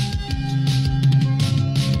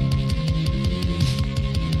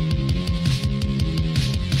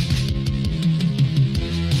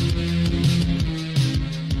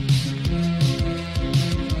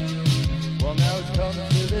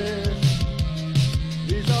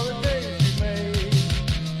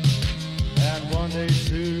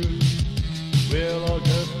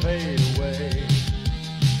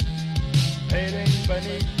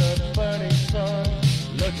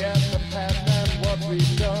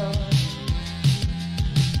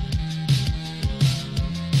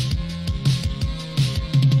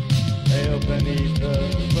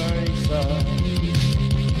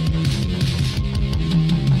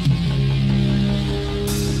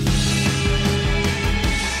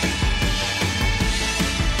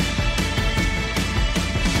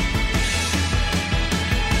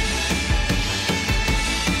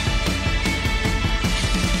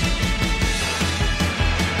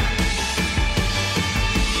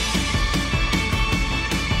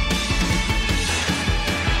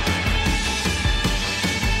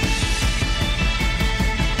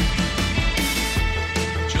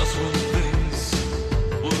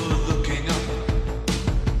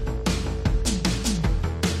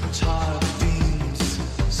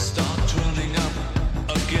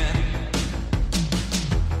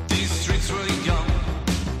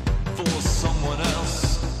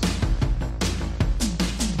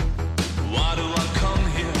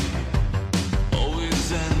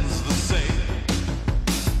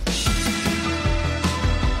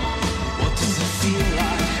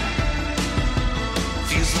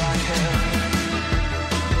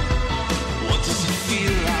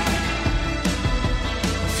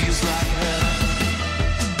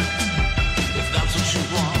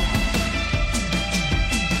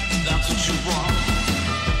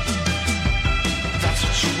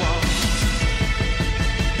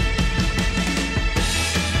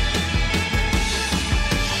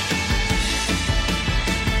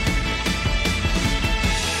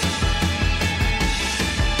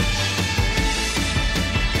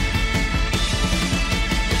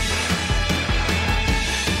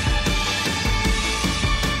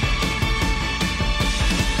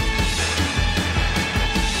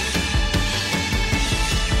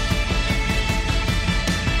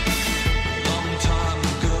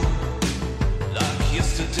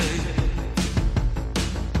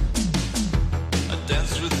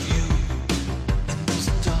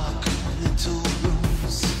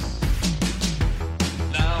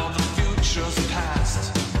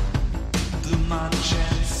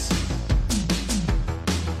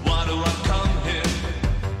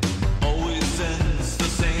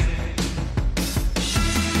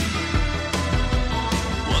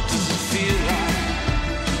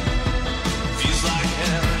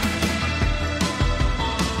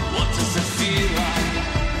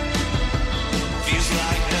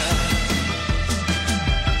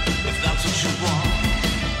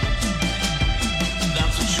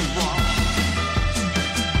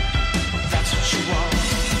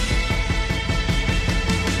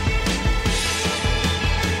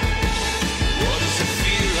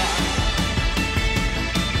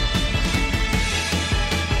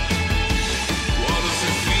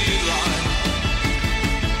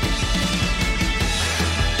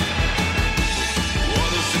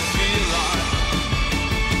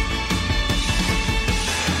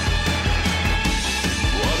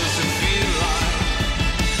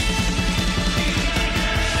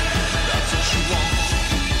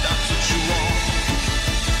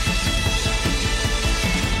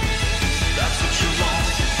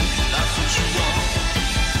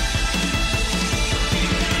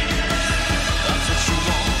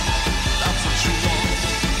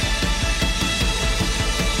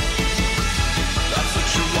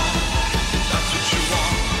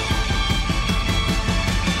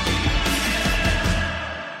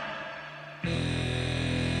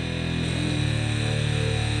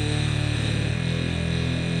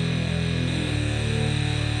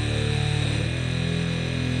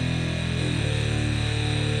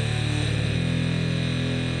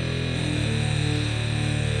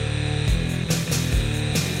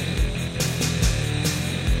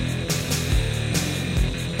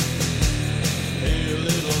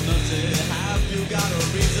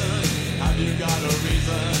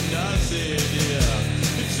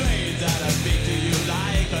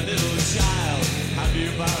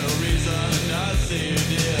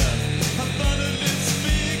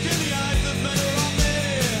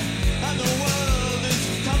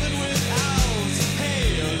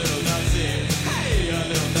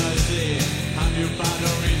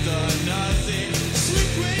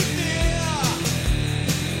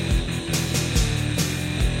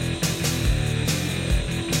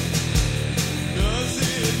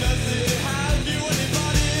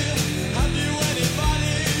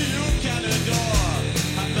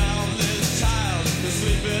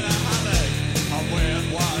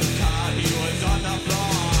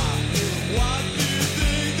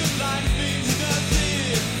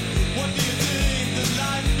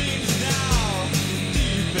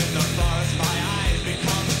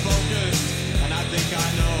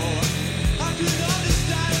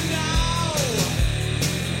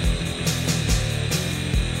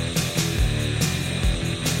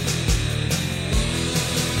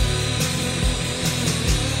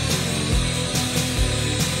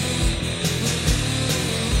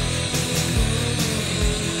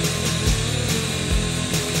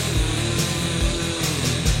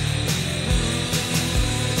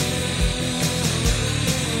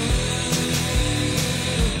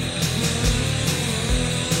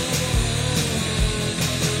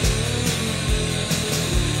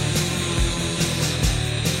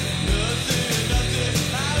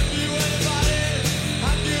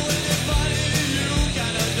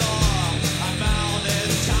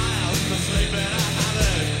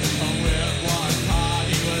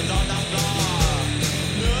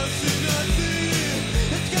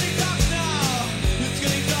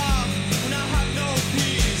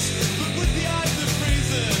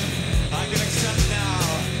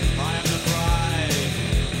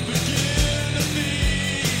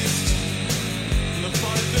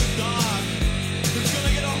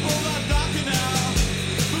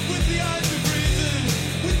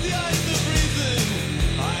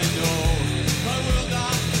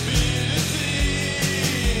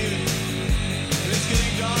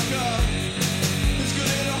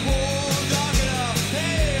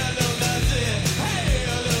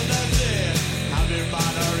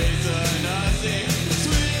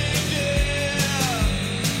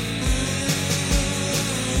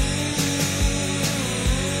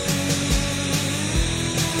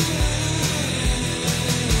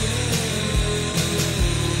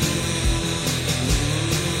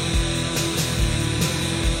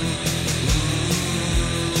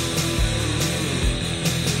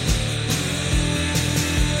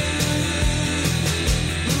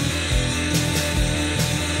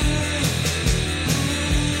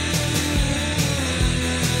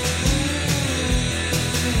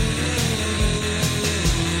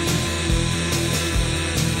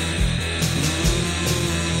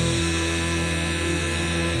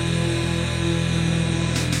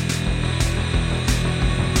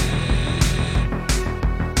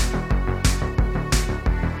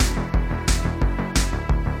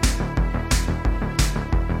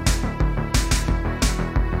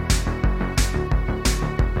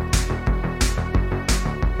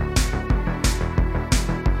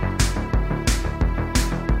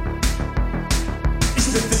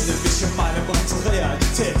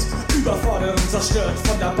 Überforderung zerstört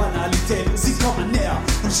von der Banalität. Sie kommen näher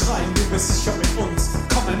und schreien, du bist sicher mit uns.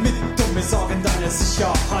 Kommen mit und wir sorgen deine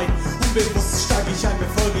Sicherheit. Unbewusst steige ich ein,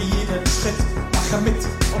 befolge jeden Schritt. Mache mit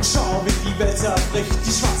und schau, wie die Welt zerbricht.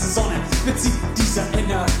 Die schwarze Sonne bezieht diese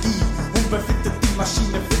Energie und befindet die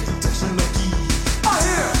Maschine für die Technologie. I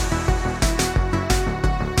hear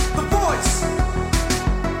the voice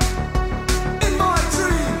in my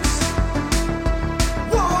dreams.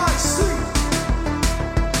 While I sleep,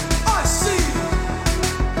 I see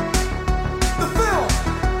the film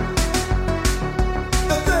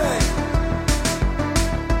that they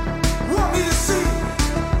want me to see.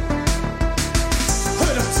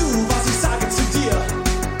 Hör doch zu, was ich sage zu dir.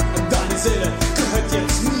 Deine Seele gehört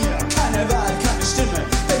jetzt mir. Keine Wahl, keine Stimme.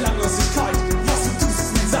 Belanglosigkeit, was du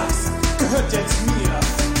tust und sagst, gehört jetzt mir.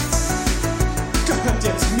 Gehört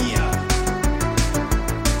jetzt mir.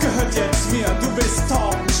 Gehört jetzt mir. Du bist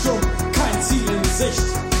taub und stumm, kein Ziel in Sicht.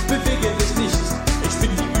 Bewege dich nicht, ich bin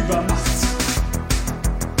die Übermacht.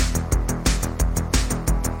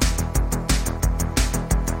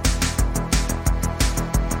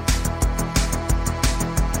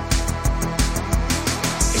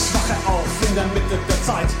 Ich wache auf in der Mitte der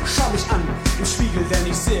Zeit. Schau mich an, im Spiegel, denn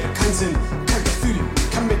ich sehe keinen Sinn, kein Gefühl,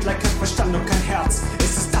 kein Mitleid, kein Verstand und kein Herz.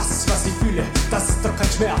 Es ist das, was ich fühle, das ist doch kein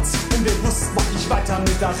Schmerz. Unbewusst mach ich weiter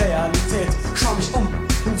mit der Realität. Schau mich um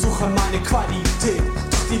und suche meine Qualität.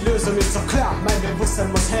 Doch die Lösung ist doch klar, mein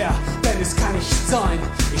Bewusstsein muss her. Denn es kann nicht sein,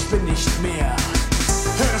 ich bin nicht mehr.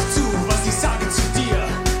 Hör doch zu, was ich sage zu dir.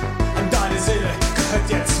 An deine Seele gehört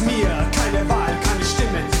jetzt mir. Keine Wahl, keine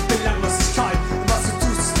Stimme, Belanglosigkeit. Was du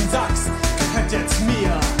tust und sagst, gehört jetzt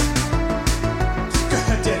mir.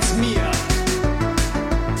 Gehört jetzt mir.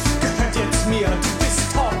 Gehört jetzt mir. Du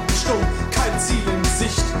bist taub und stumm, kein Ziel in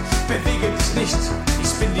Sicht. Bewege dich nicht,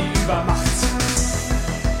 ich bin die Übermacht.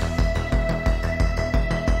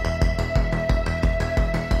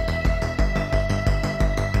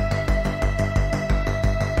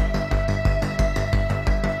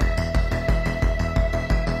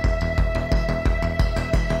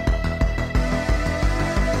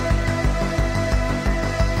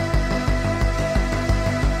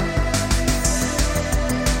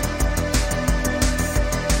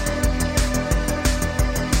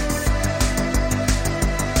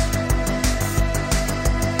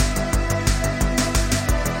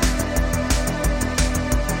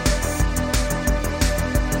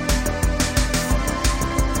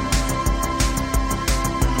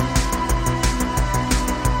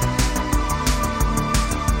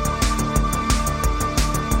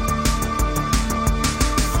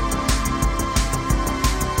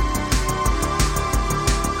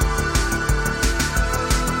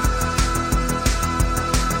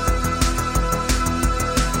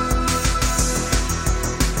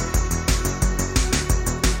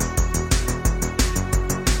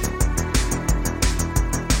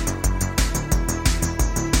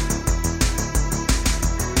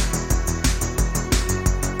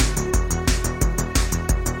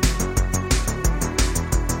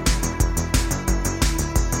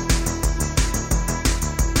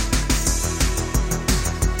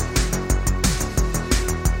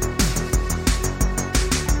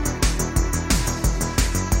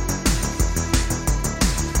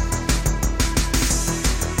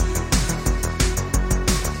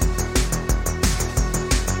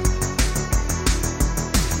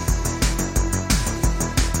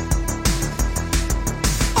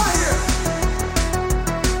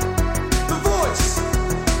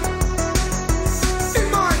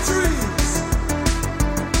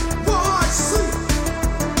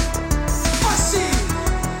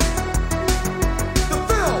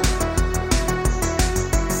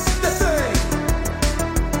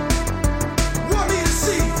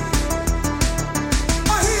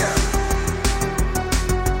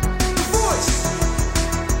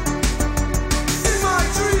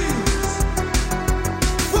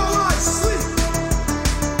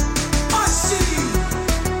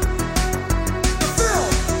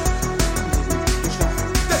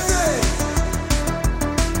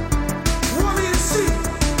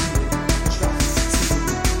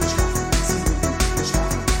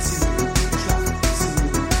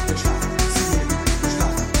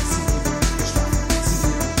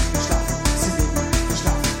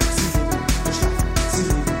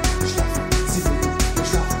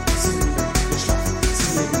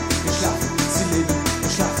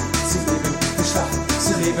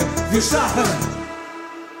 Wir schlafen!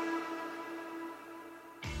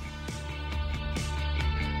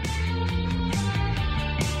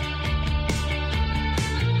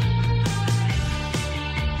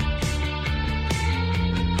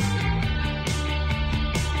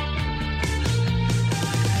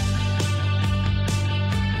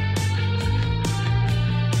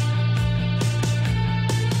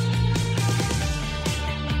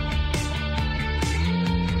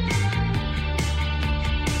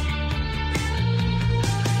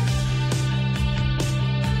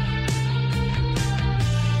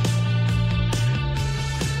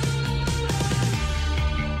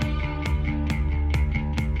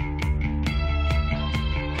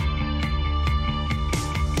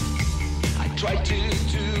 try to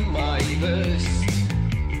do my best,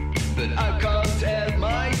 but I can't help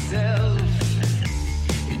myself.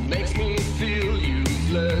 It makes me feel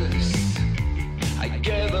useless. I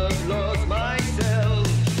gave up, lost myself.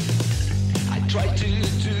 I try to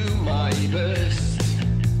do my best.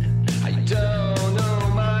 I don't know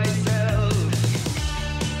myself.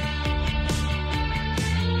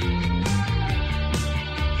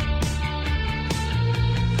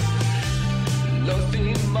 Lost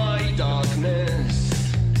in my darkness,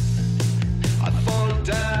 I fall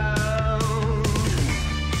down.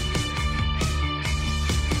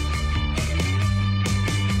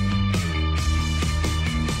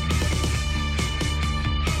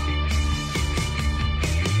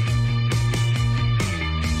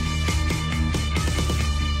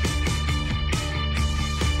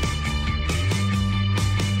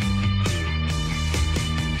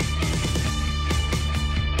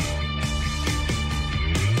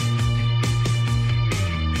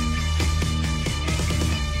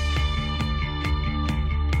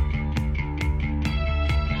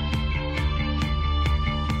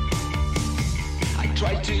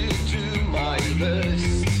 Try to do my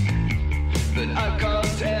best, but I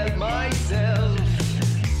can't help myself.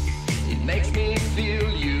 It makes me feel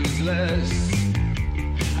useless.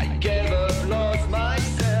 I gave up, lost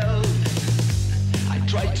myself. I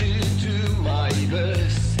try to do my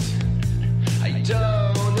best. I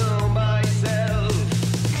don't know myself.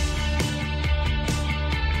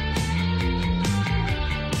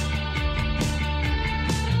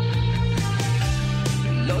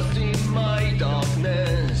 Lost in my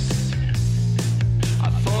darkness, I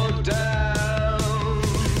fall down.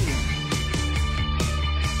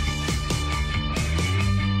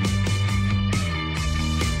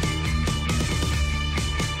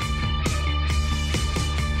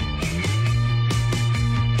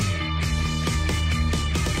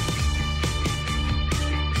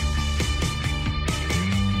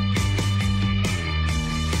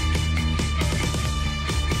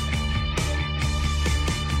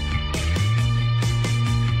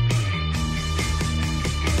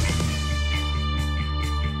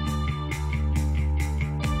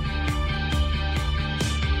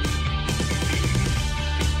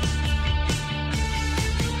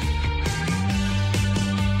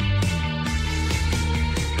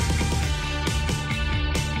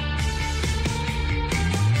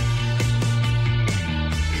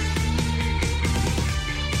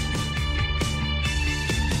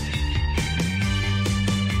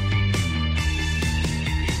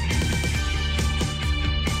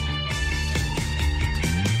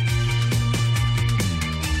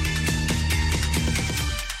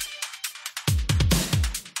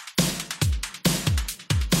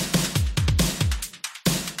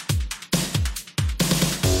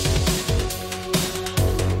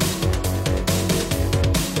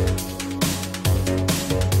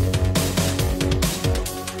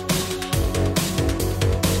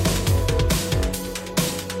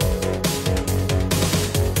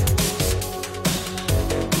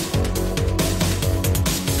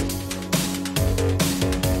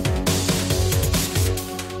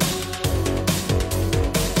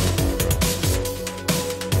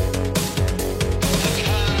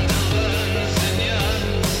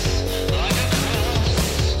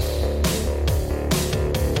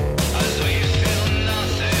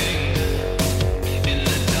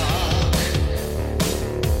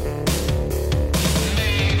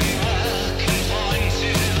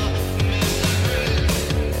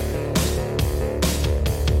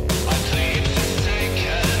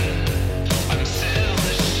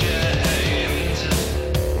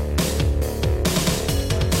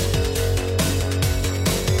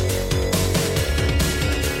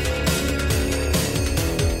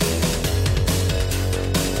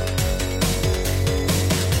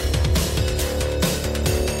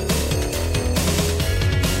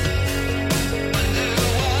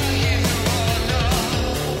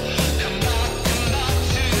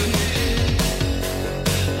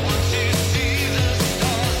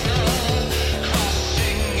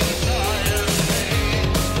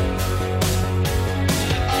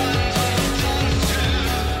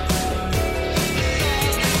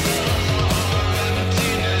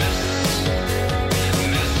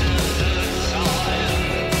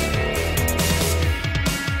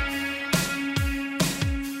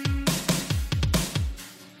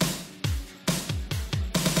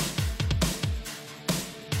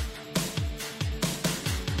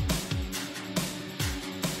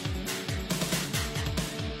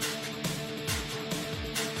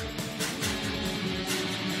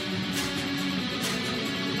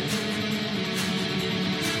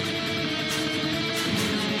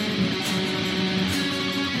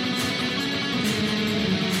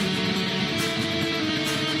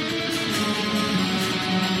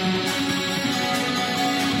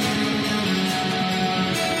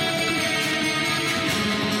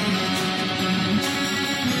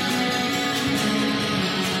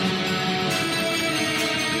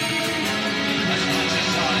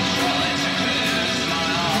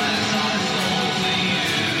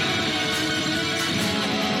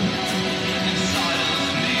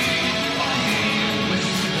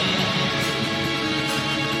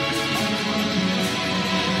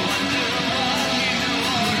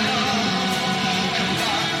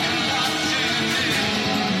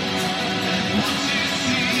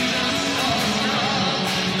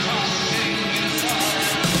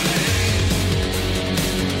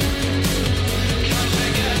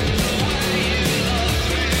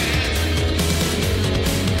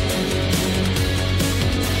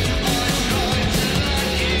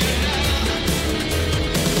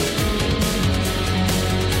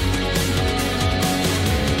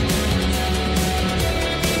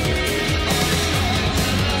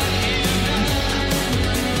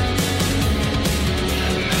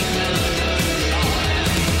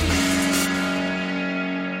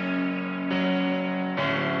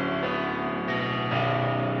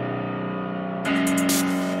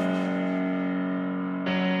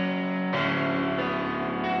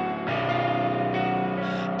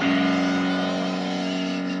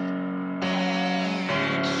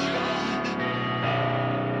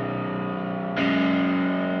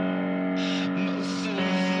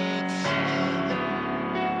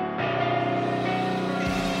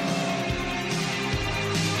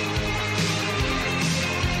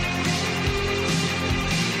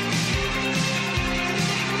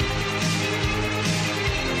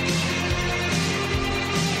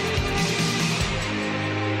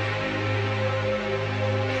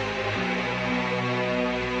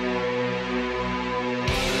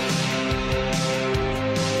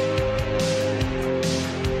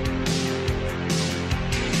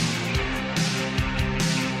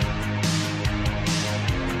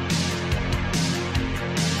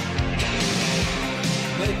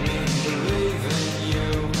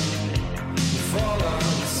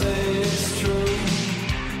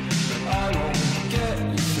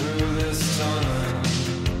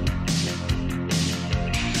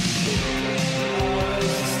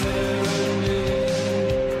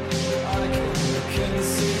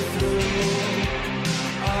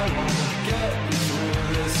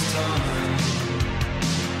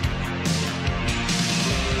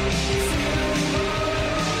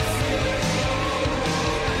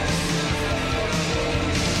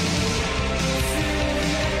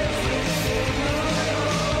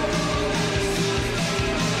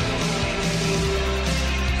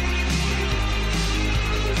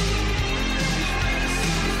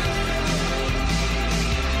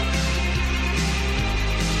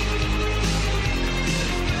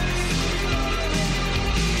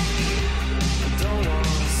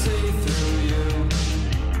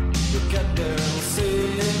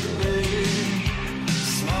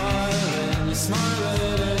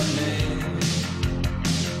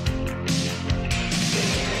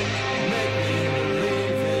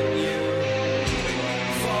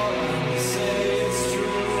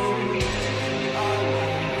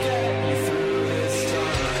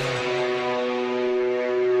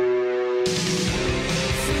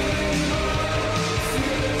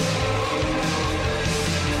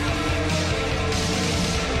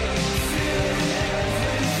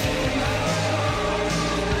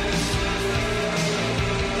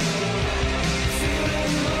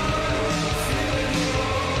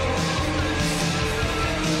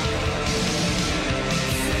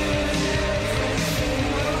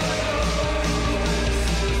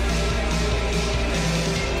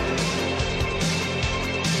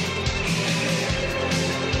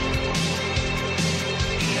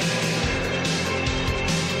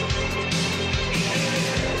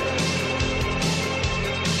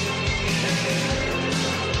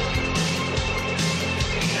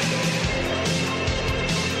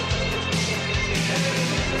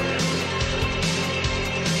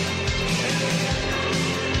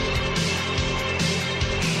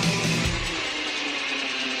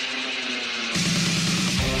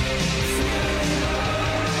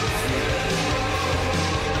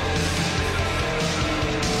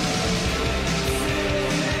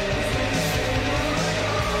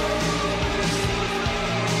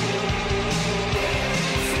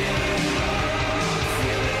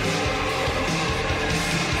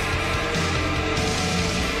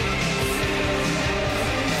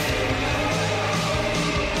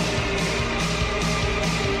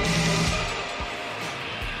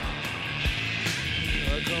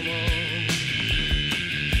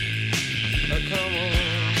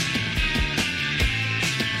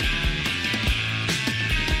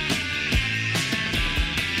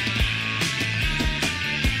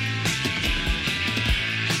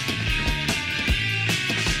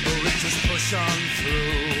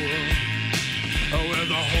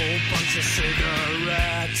 bunch of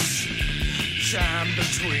cigarettes jammed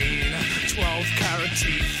between 12-carat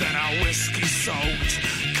teeth and our whiskey-soaked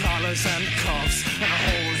collars and cuffs and a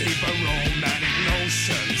whole heap of romantic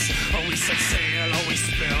notions. Oh, we set sail, oh, we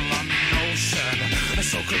spill on the ocean.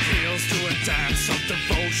 So click heels to a dance of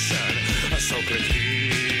devotion. So click heels.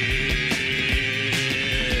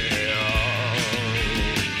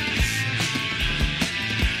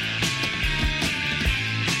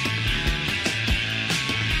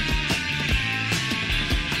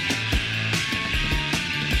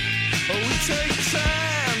 Take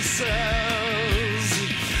chances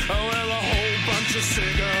with a whole bunch of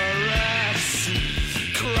cigarettes,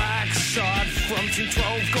 crack shot from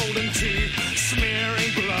 212 golden teeth,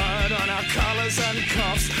 smearing blood on our collars and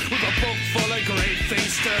cuffs, with a book full of great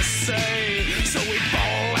things to say. So we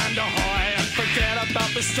bowl and ahoy and forget about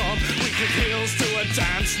the storm. We click heels to a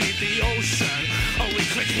dance neath the ocean. Oh, we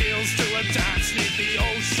click heels to a dance neath the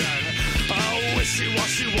ocean. Oh,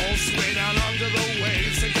 wishy-washy walls sway down under the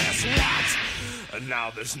waves, and guess what? And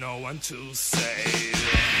now there's no one to save.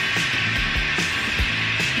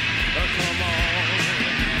 Oh, come on.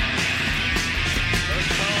 Oh,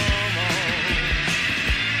 come on.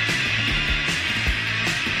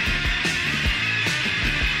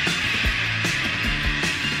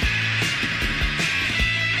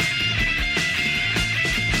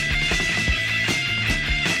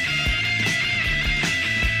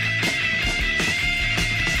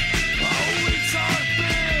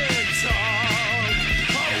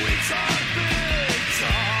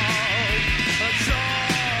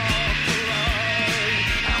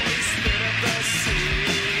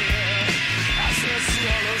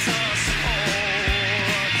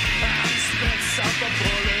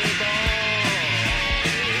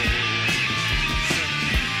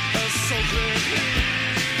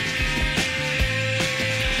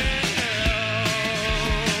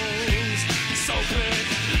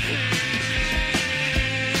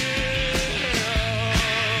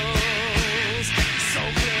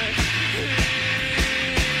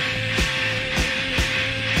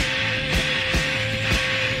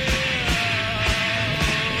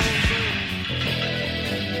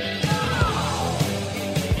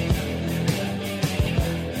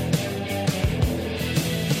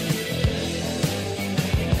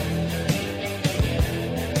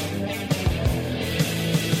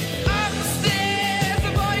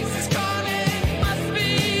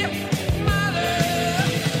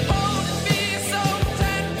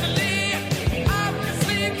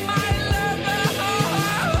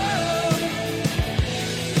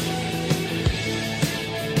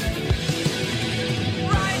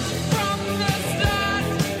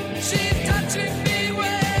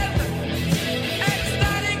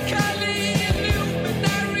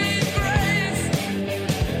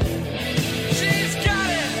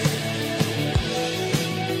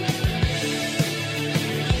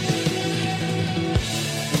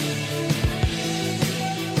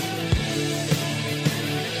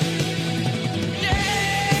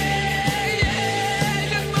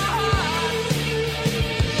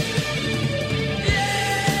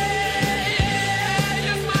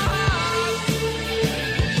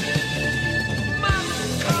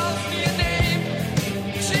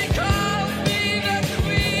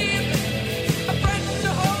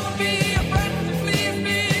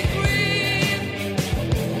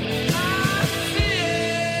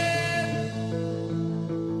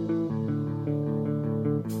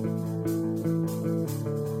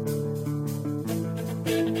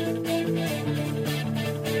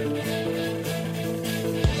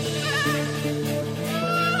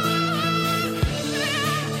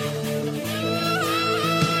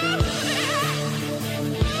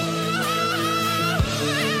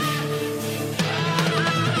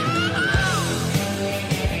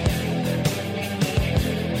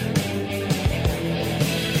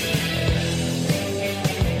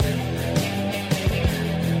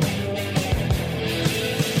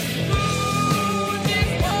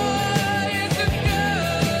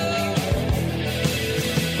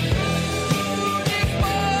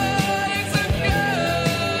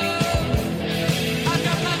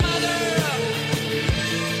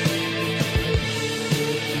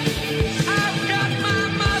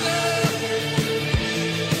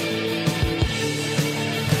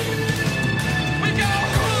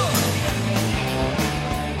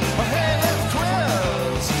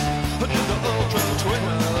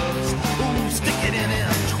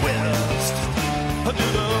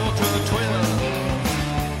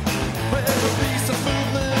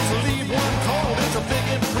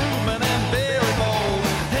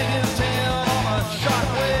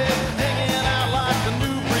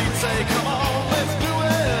 Say, come on, let's do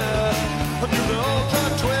it.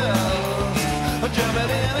 jam it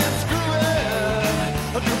in and screw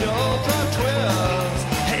it. Do the ultra twist.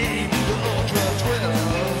 Hey, do the ultra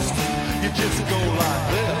twist. You just go like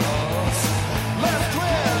this. Let's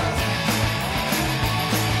twist.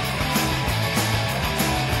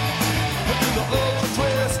 Do the ultra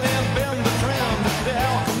twist and bend the trend. The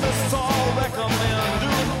alchemists all recommend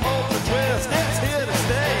doing the ultra twist. It's here to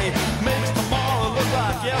stay. Makes tomorrow look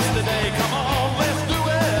like yesterday. Come on, let's do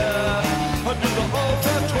it. Do the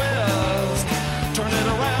ultra twist. Turn it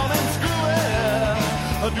around and screw it.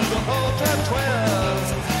 Do the ultra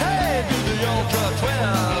twist. Hey, do the ultra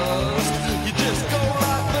twist. You just go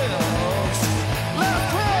like this. Let's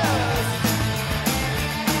twist.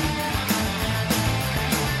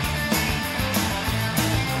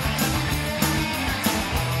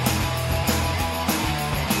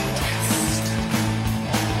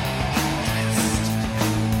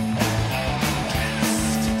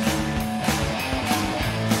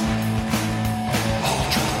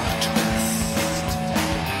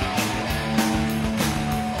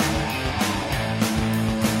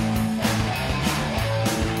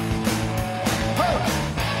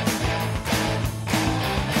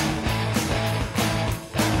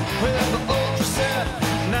 Well, the ultra set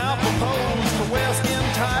now proposed to wear skin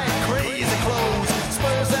tight, crazy clothes,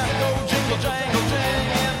 spurs that go jingle jangle jang,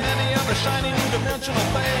 and many other shiny new dimensional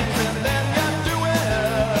things. And then you do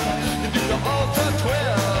it. You do the ultra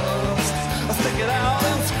twist. Stick it out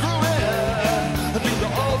and screw it. Do the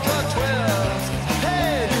ultra twist.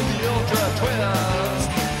 Hey, do the ultra twist.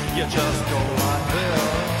 You just go like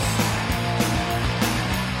this.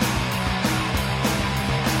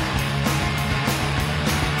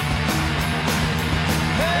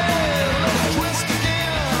 Hey, let's twist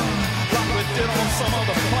again, like we did on some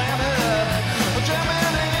other planet. Jam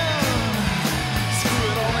it in, screw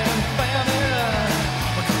it on and fan it.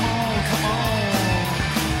 Come on, come on.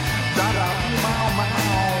 Da-da, mow,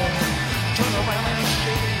 mow. Turn around and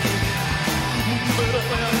shake. Move it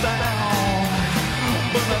up and down.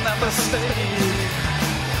 But not the mistake.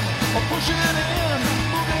 Push it in,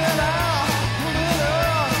 move it out. Move it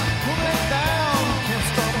up, move it down. Can't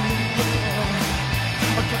stop moving.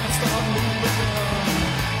 I can't stop moving.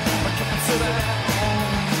 I can't sit down.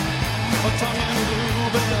 A tongue and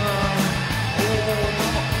moving. Oh,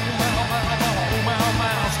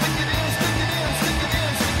 mow. Stick it in, stick it in, stick it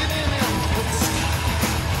in, stick it in. And twist.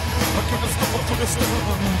 I can't stop twisting.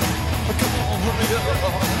 Come on, hurry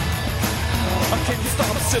up. I can't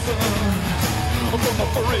stop sipping. From a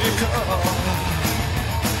breaker.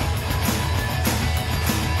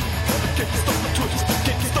 Can't stop the twist.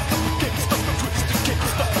 Can't stop the twist. Can't stop the twist. Can't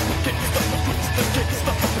stop the twist. Can't stop the twist. Can't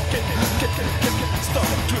stop the twist.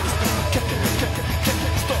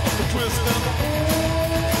 Can't stop the twist.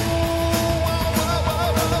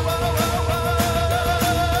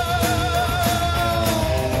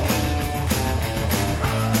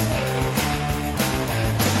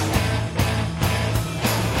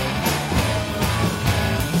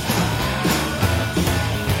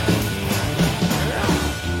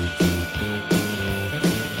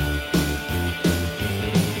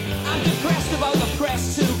 I'm depressed about the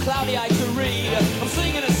press, too cloudy-eyed to read. I'm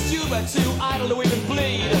singing a stupid, too idle to even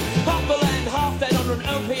bleed. Half the land, half dead under an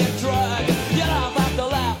opiate drug. You laugh after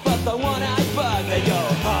laugh, but the one-eyed bug. They go,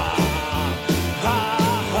 ha, ha,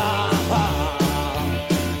 ha, ha.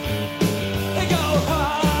 They go, ha,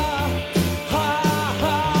 ha,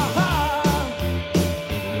 ha, ha.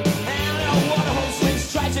 And a water hose swings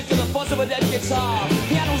tragic to the buzz of a dead guitar.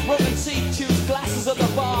 Piano's broken teeth, choose glasses at the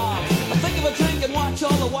bar. I think of a drink and watch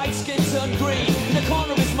all the white skin turn green. In the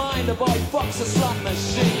corner of his mind, a boy fucks a slot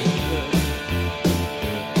machine.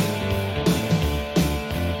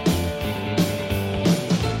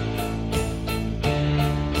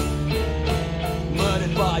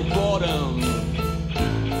 Murdered by boredom.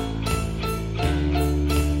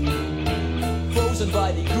 Frozen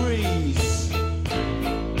by degrees.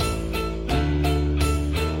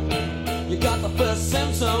 You got the first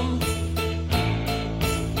symptom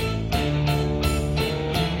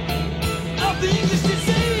of the English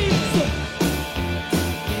disease.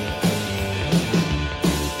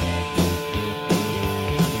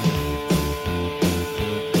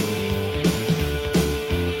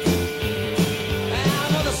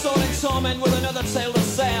 Another soul in torment with another tale to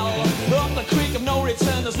sell. Up the creek of no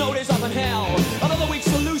return, there's no days off in hell. Another weak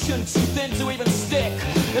solution, too thin to even stick.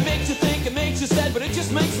 It makes you think, it makes you sad, but it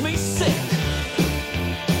just makes me sick.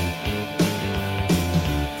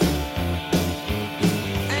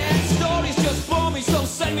 So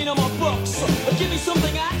send me no more books. But give me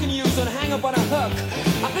something I can use and hang up on a hook.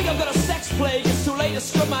 I think I've got a sex plague. It's too late to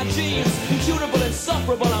scrub my jeans. Incurable,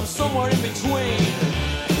 insufferable, I'm somewhere in between.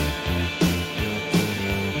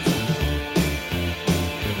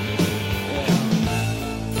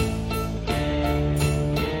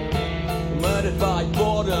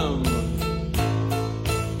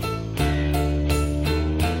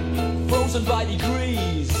 driven by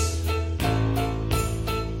degrees.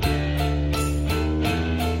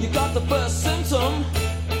 You got the first symptom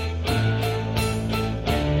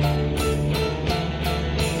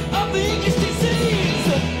of the English disease.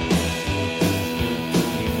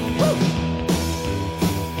 Woo!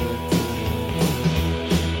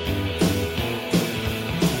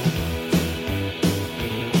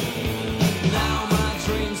 Now my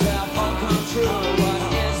dreams have all come true. What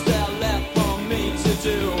is there left for me to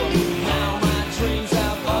do? Now my dreams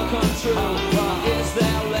have all come true. What is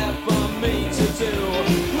there left for me to do?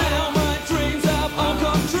 Now my dreams have all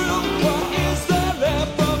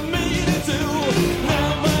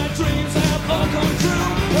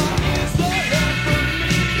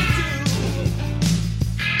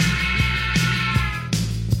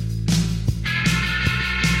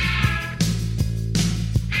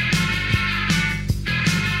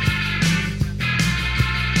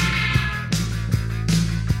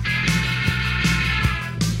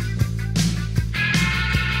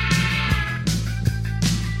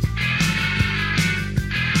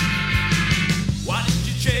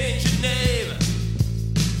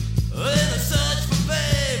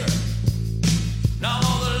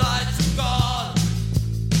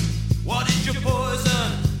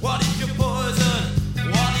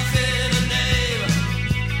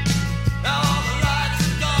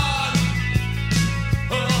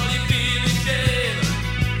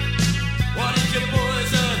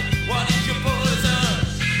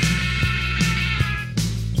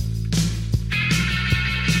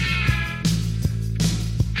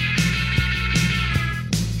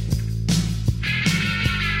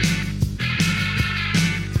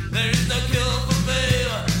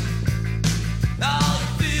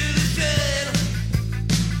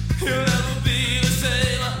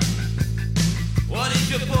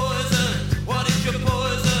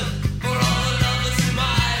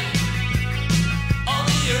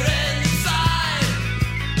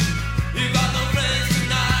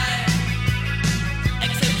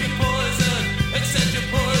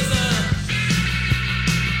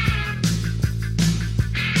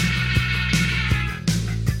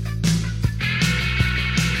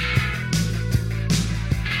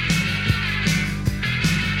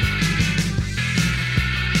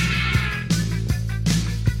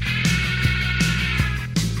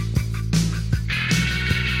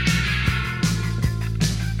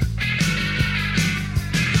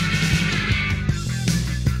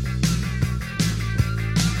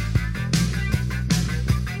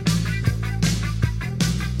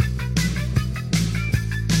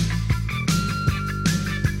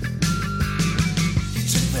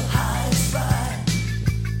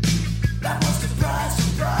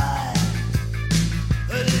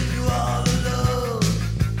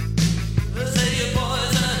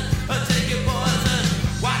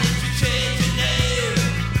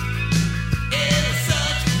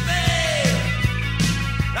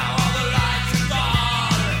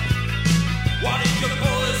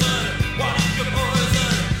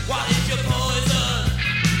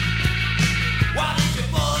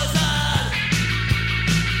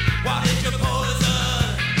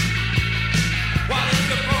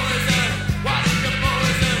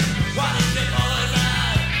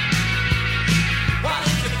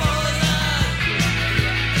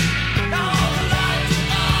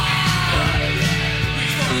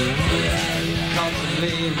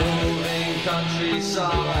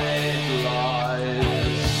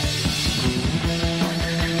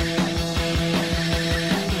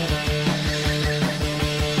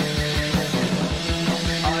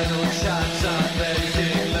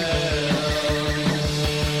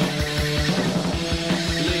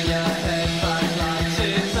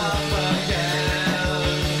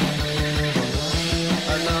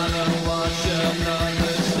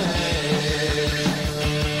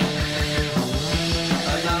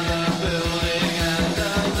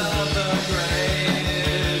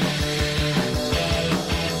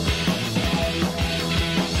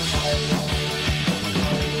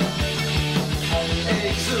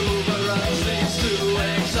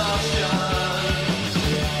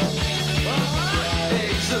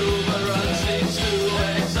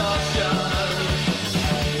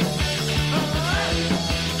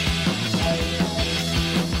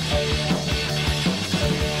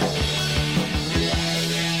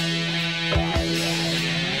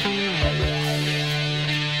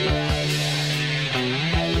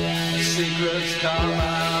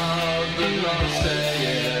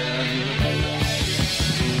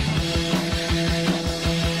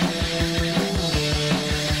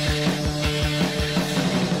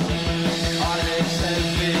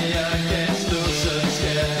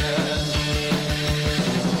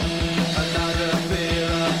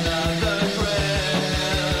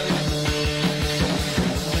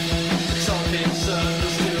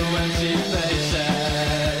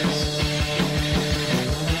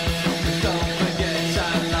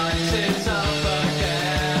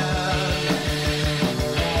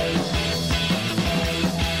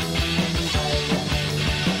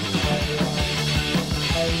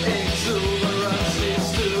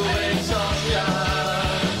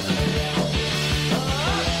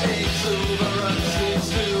exuberance leads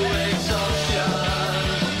to exhaustion.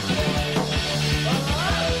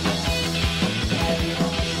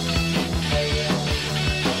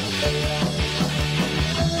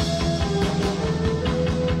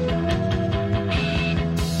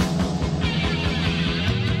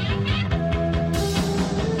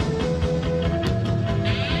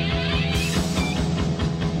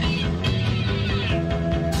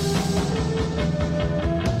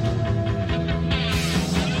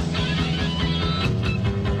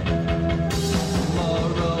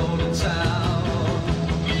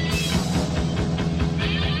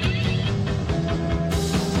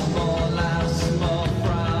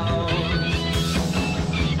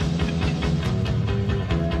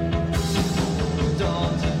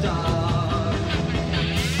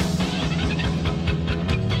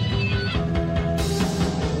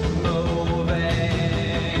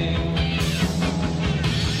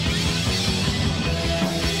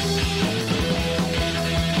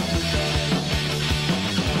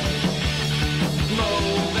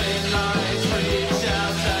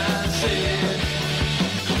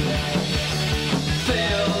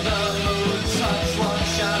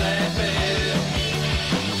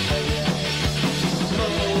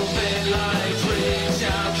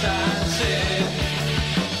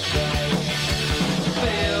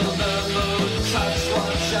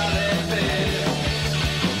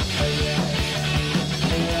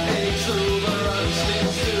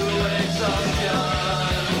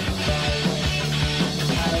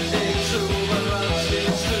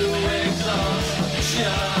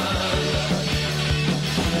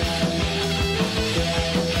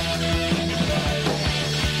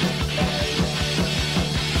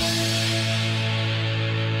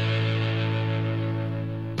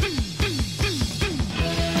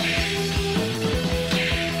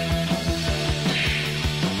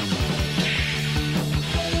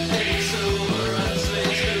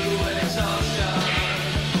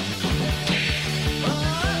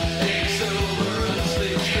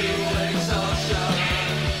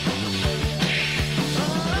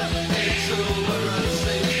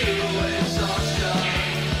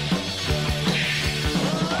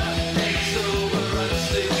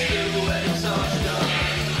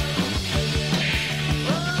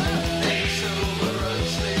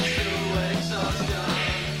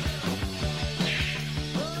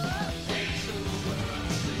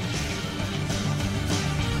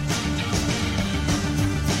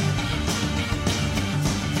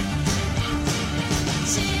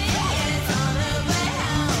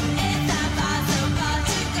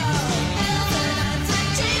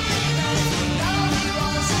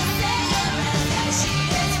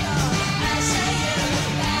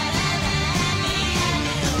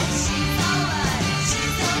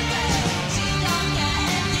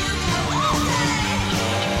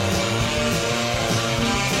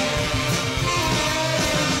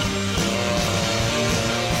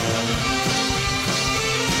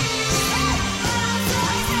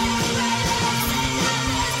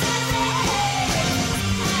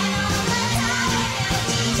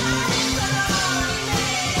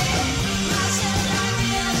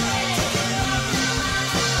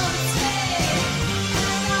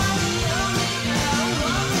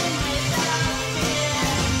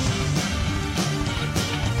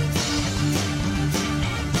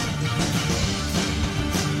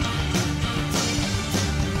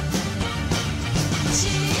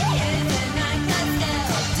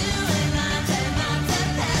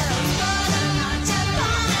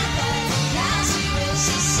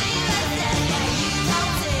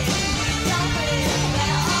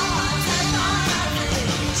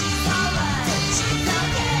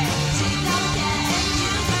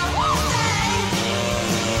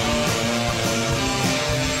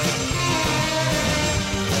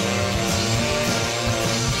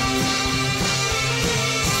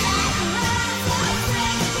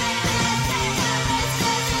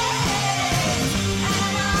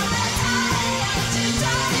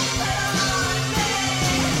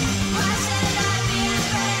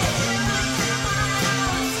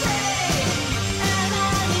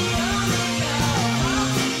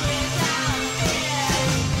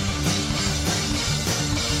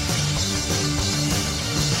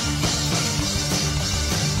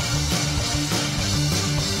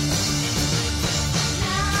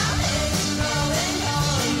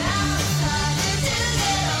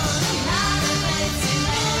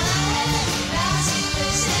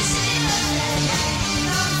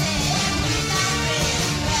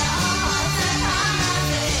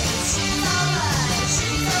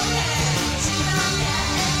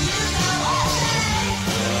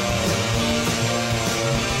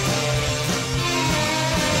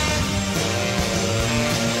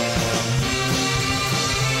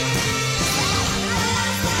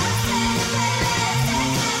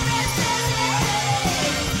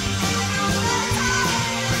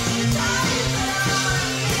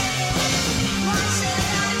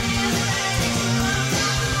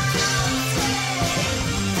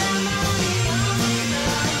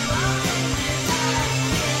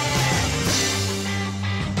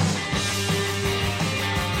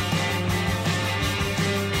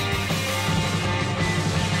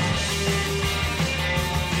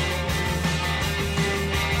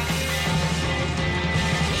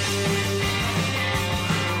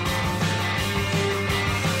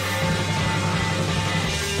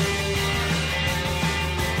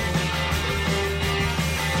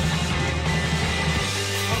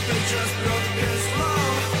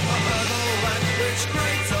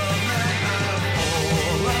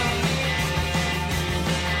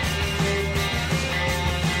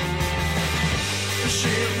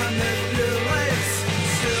 She manipulates,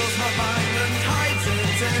 steals my mind and hides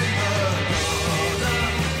it in her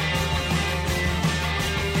garden.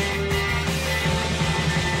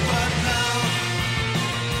 But now,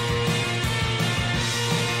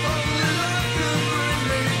 only love can bring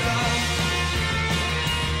me down.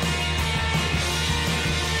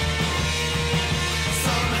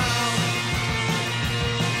 Somehow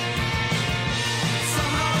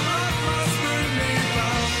love must bring me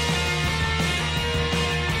down.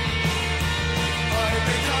 I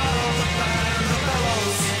become the fan of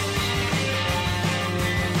bellows.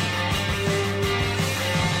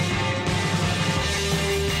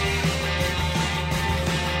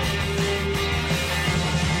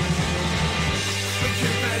 The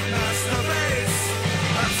Cupid masturbates,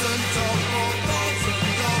 absent of all thoughts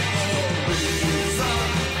and of all reason.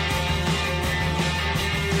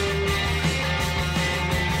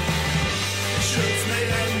 Shoots me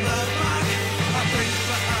in the back. I think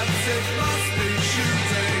perhaps it must be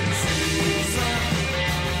shooting season.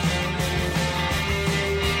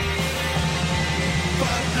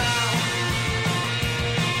 But now,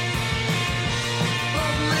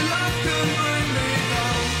 only love can bring me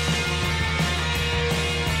down.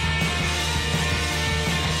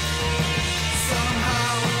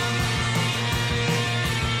 Somehow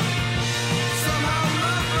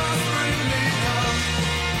love must bring me down.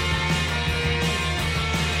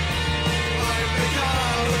 I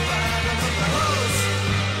become the fan of the bellows.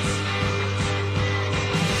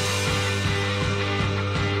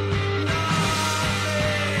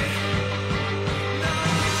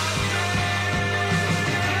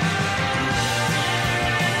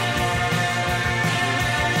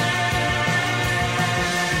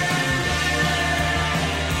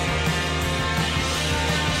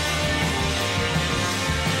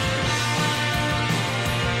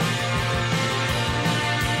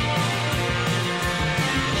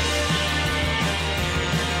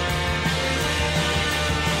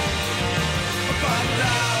 But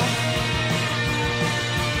now,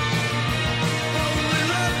 only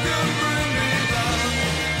love can bring me down.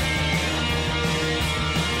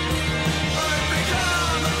 I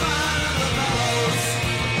become the fan of the bellows.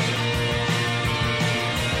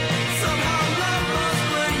 Somehow love must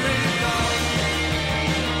bring me down.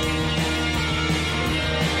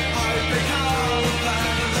 I become the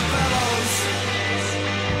fan of the bellows.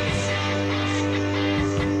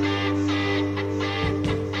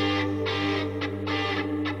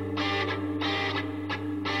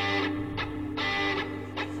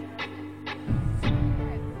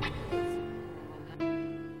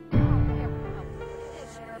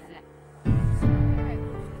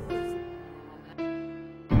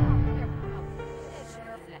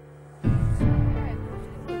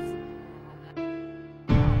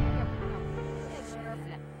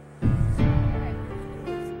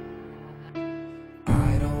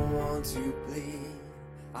 I don't want to bleed.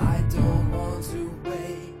 I don't want to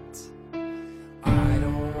wait. I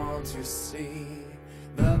don't want to see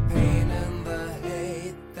the pain and the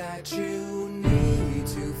hate that you need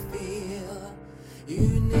to feel.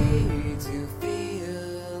 You need to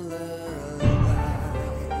feel alive.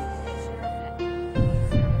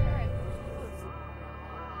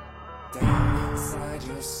 Down inside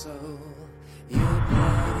your soul, your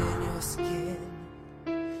blood in your skin.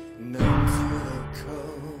 Numb to the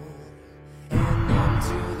cold and numb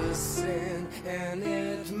to the sin, and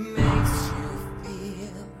it makes you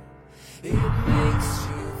feel, it makes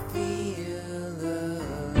you feel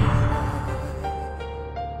alive.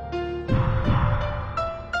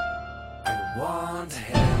 I want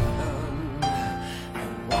heaven, I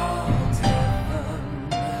want heaven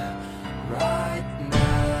right now.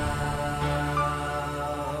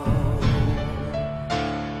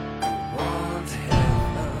 I want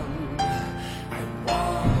heaven, I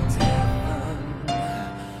want heaven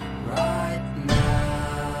right now.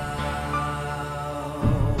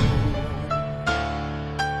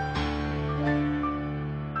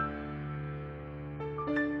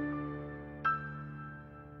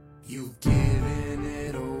 You've given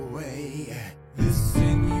it away, this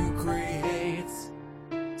sin you create,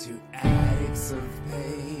 to addicts of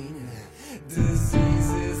pain,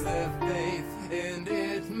 diseases their faith, and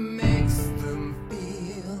it makes them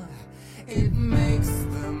feel, it makes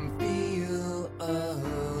them feel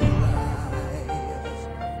alive.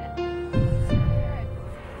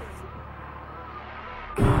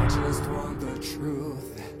 I just want the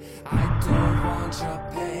truth, I don't want your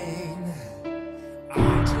pain.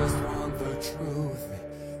 I just want the truth.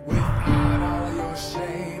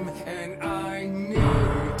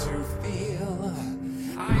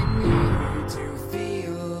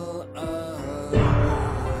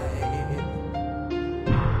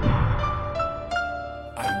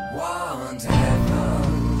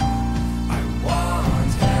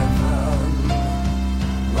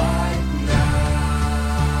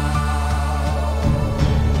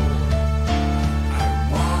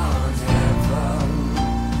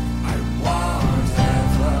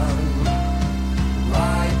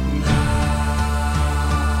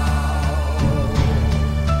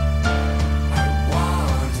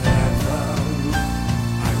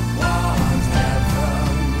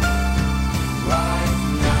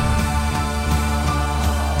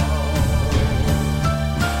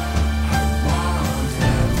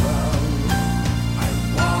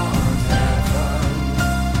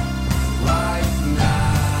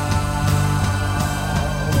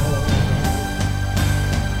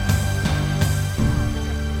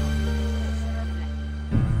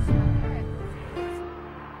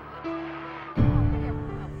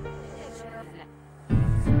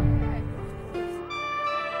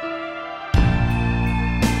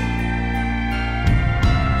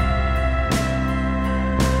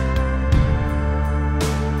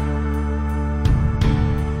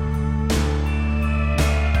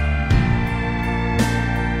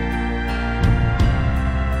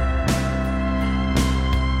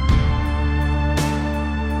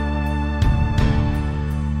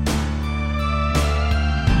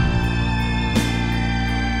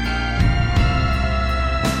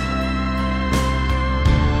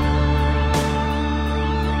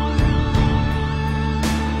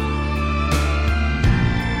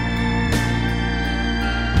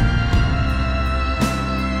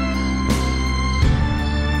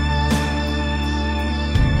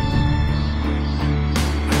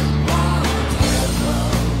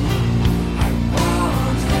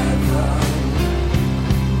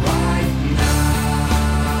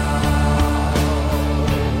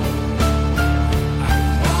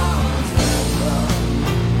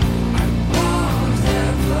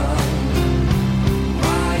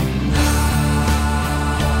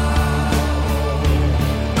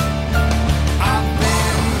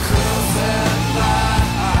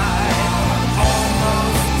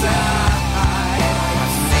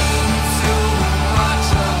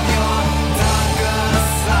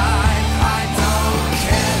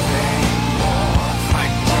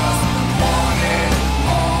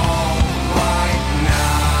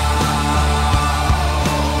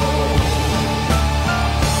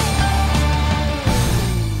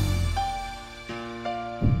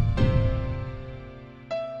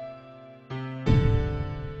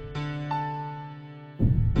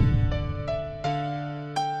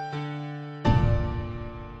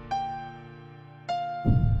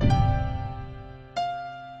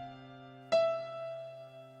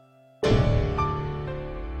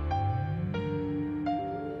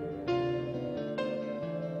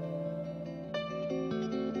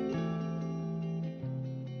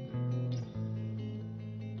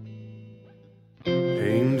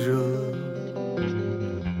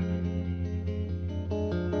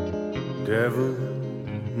 Devil,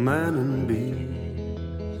 man and beast,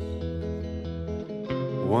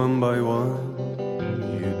 one by one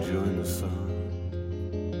you join the sun.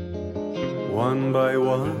 One by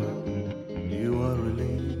one you are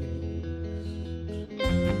released.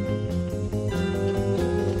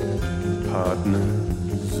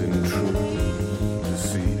 Partners in true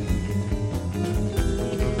deceit.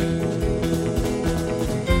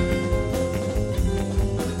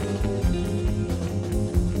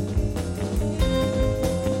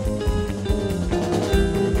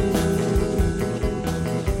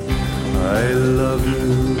 I love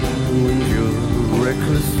you and your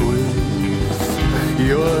reckless ways,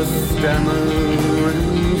 your stammer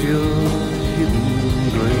and your hidden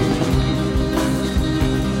grace.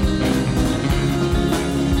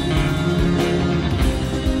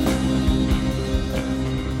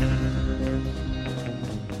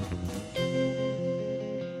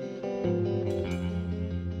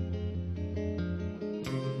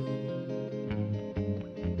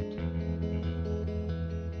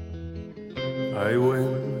 I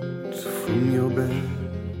went from your bed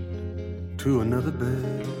to another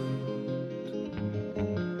bed,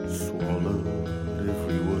 swallowed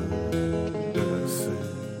every word that I said,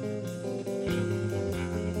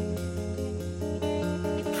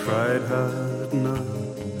 tried hard not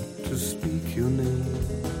to speak your name,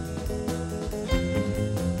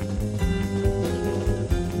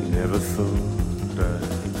 never thought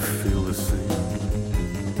I'd feel the same.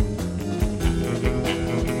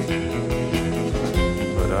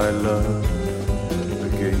 I love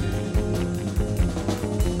again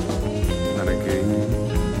and again.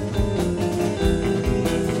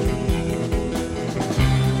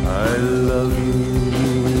 I love you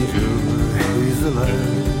and your hazel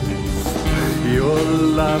eyes, your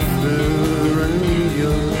laughter and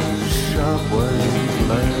your sharp white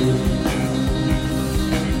light.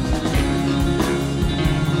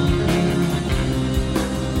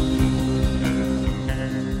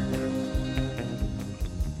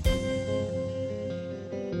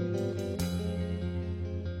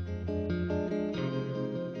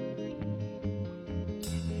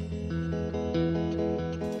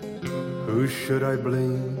 Who should I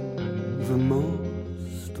blame the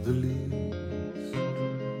most, the least?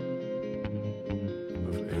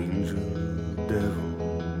 Of angel, devil,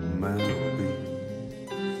 man or beast?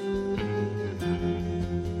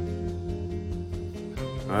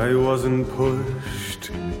 I wasn't pushed,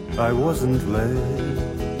 I wasn't led,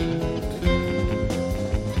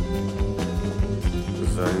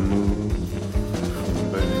 as I moved from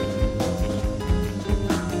bed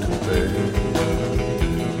to bed.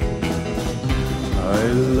 I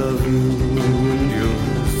love you and your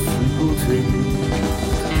simple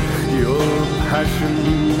taste, your passion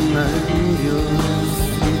and your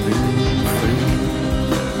sleeping face.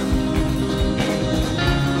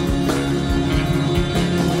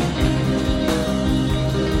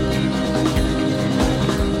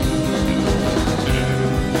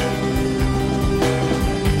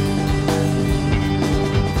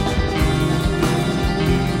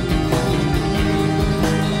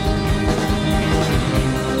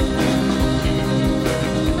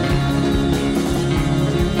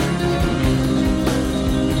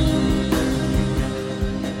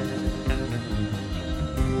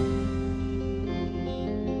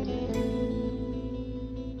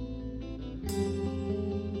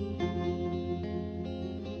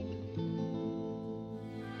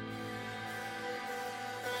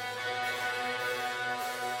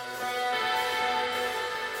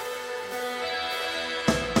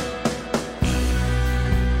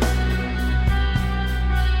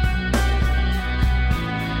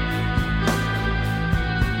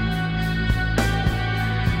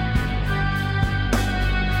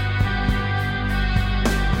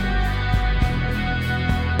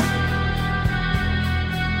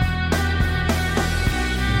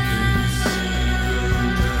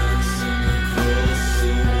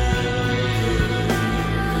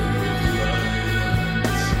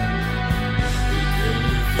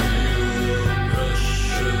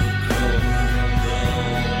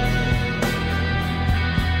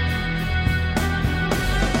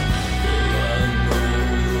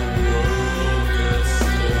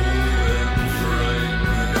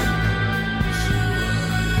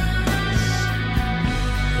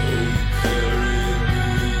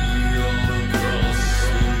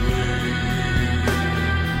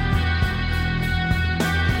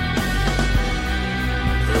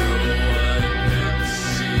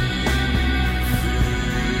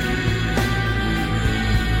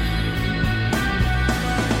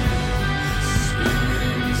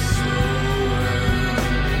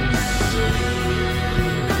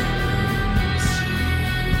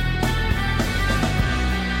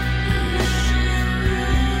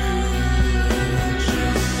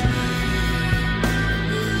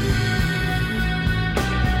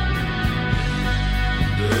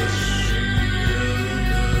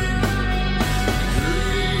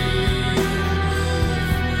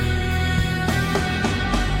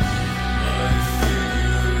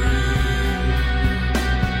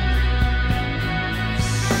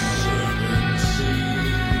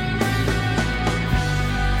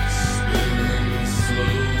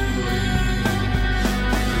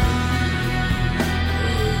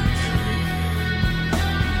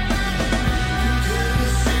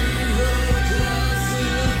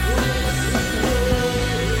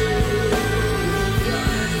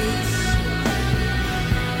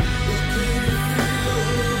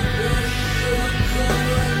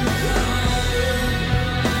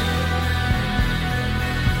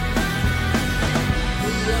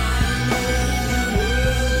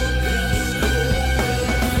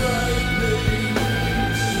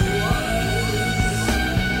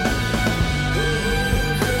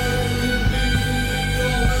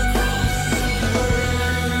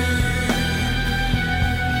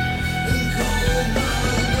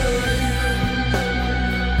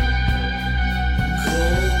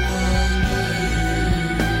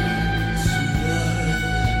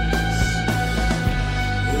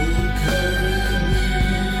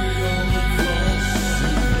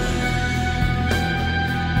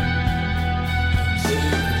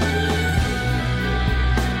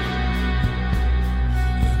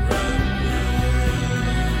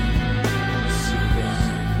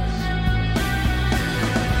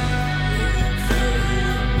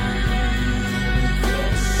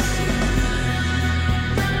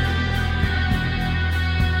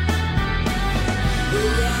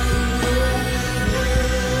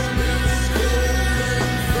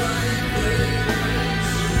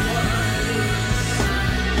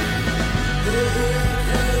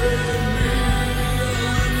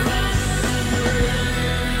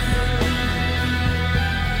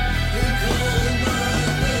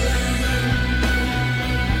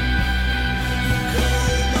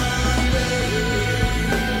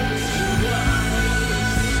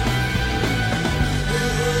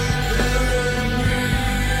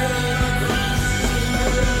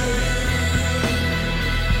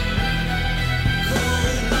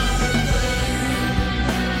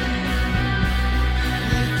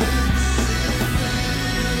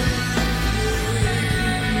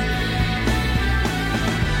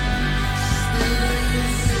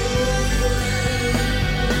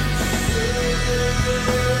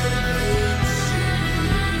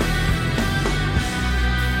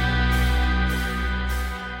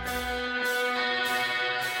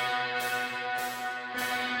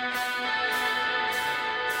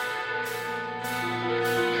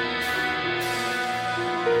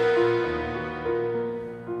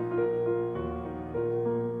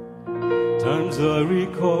 Times I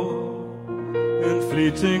recall in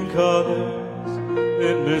fleeting colors,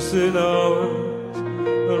 in missing hours,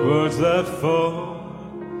 and words that fall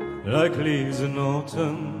like leaves in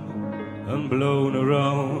autumn, and blown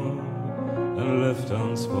around and left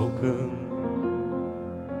unspoken.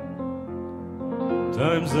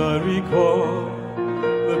 Times I recall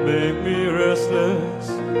that make me restless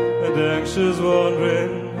and anxious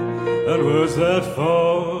wandering, and words that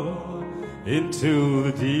fall into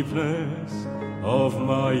the deepness of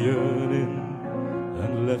my yearning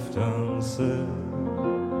and left unsaid.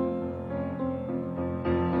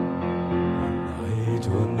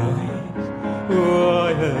 One night, oh,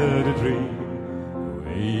 I had a dream. A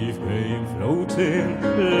wave came floating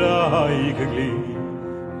like a gleam.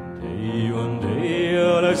 One day,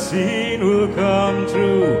 all I've seen will come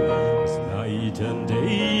true. This night and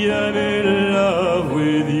day, I'm in love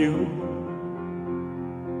with you.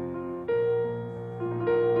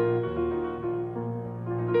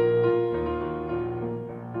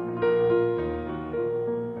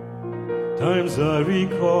 Times I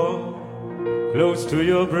recall, close to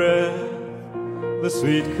your breath, the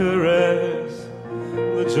sweet caress,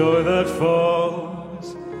 the joy that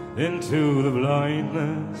falls into the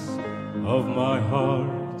blindness of my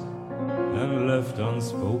heart and left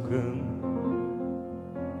unspoken.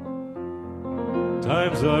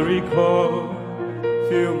 Times I recall,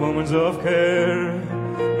 few moments of care,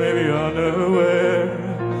 maybe unaware,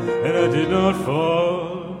 and I did not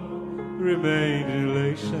fall, remained in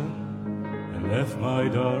elation, and left my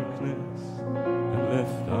darkness and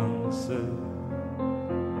left unsaid.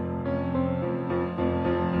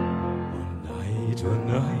 One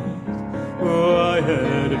night, oh, I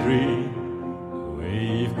had a dream. A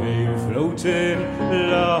wave came floating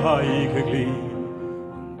like a gleam.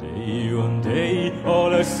 One day,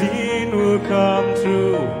 all I've seen will come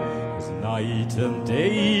true. 'Cause night and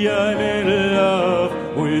day, I'm in love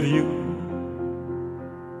with you.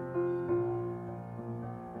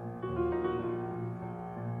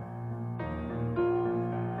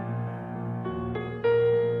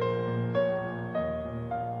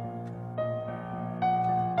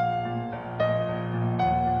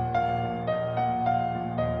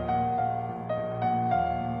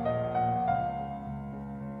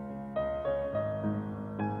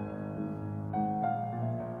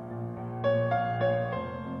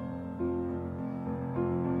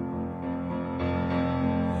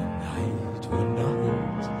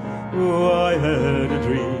 Oh, I had a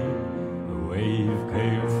dream. A wave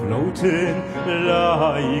came floating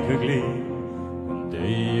like a gleam.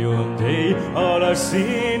 One day, all I've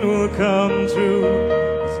seen will come true.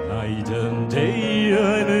 It's night and day,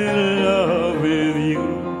 I'm in love with you.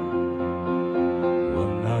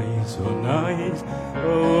 One night,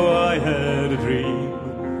 oh, I had a dream.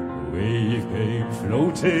 A wave came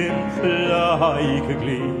floating like a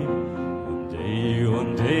gleam.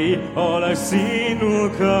 One day, all I've seen will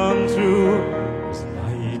come true. 'Cause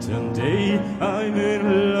night and day, I'm in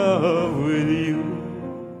love with you.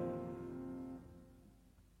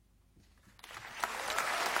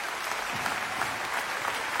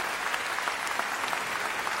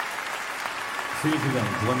 Vielen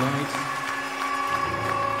Dank. One night.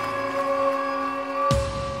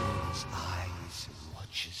 His eyes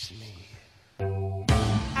watches me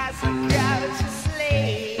as I go to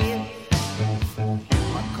sleep.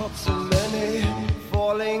 I caught so many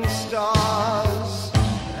falling stars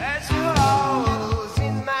as holes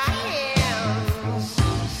in my hands.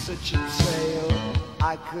 Such a tale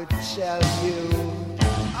I could tell you.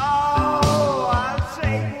 Oh, I'll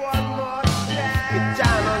take one more step. Get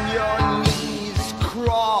down on your knees,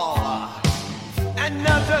 crawl.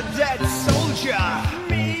 Another dead soldier.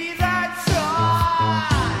 Me, that's all.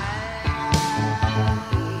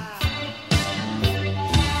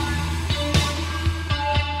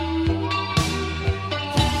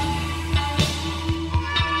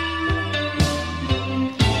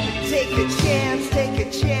 Take a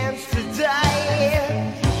chance to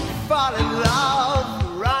die. Fall in love,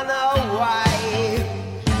 run away.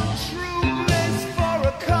 True bliss for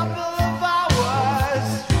a couple of hours.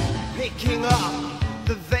 Picking up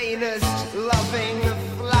the vainest loving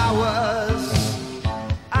flowers.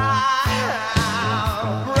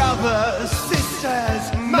 Brothers, sisters,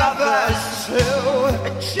 mothers too.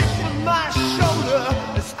 A chip on my shoulder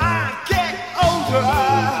as I get older.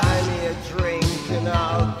 I need a drink and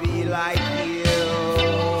I'll be like you.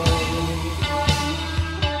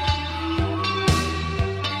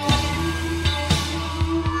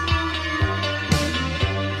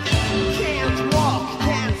 Can't walk,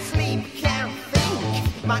 can't sleep, can't think.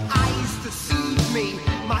 My eyes deceive me,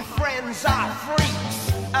 my friends are freaks.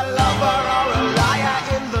 A lover or a liar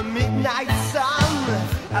in the midnight. midnight sun,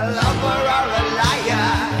 a lover or a liar.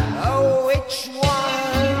 Oh, which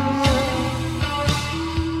one?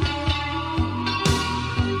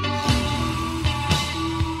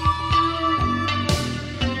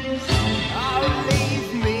 Oh, leave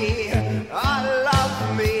me, oh, love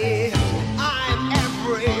me. I'm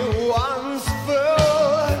everyone's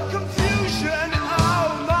fool. Confusion,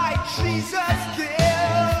 oh my Jesus,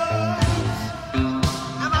 guilt.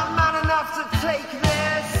 Am I man enough to take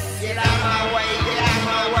this? Get out of my way, get out of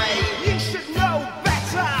my way. You should know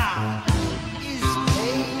better. Is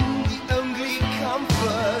pain the only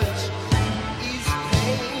comfort? Is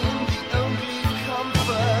pain the only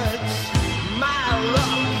comfort? My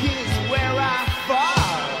luck is where I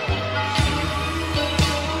fall.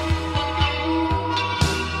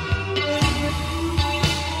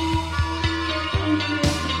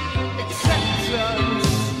 Acceptance,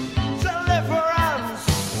 deliverance.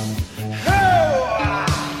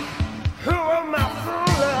 Who am I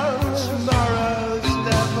fooling? Tomorrow's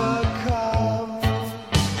never come.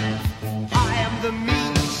 I am the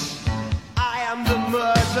meat, I am the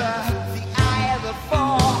murder, the eye of the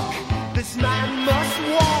fork. This man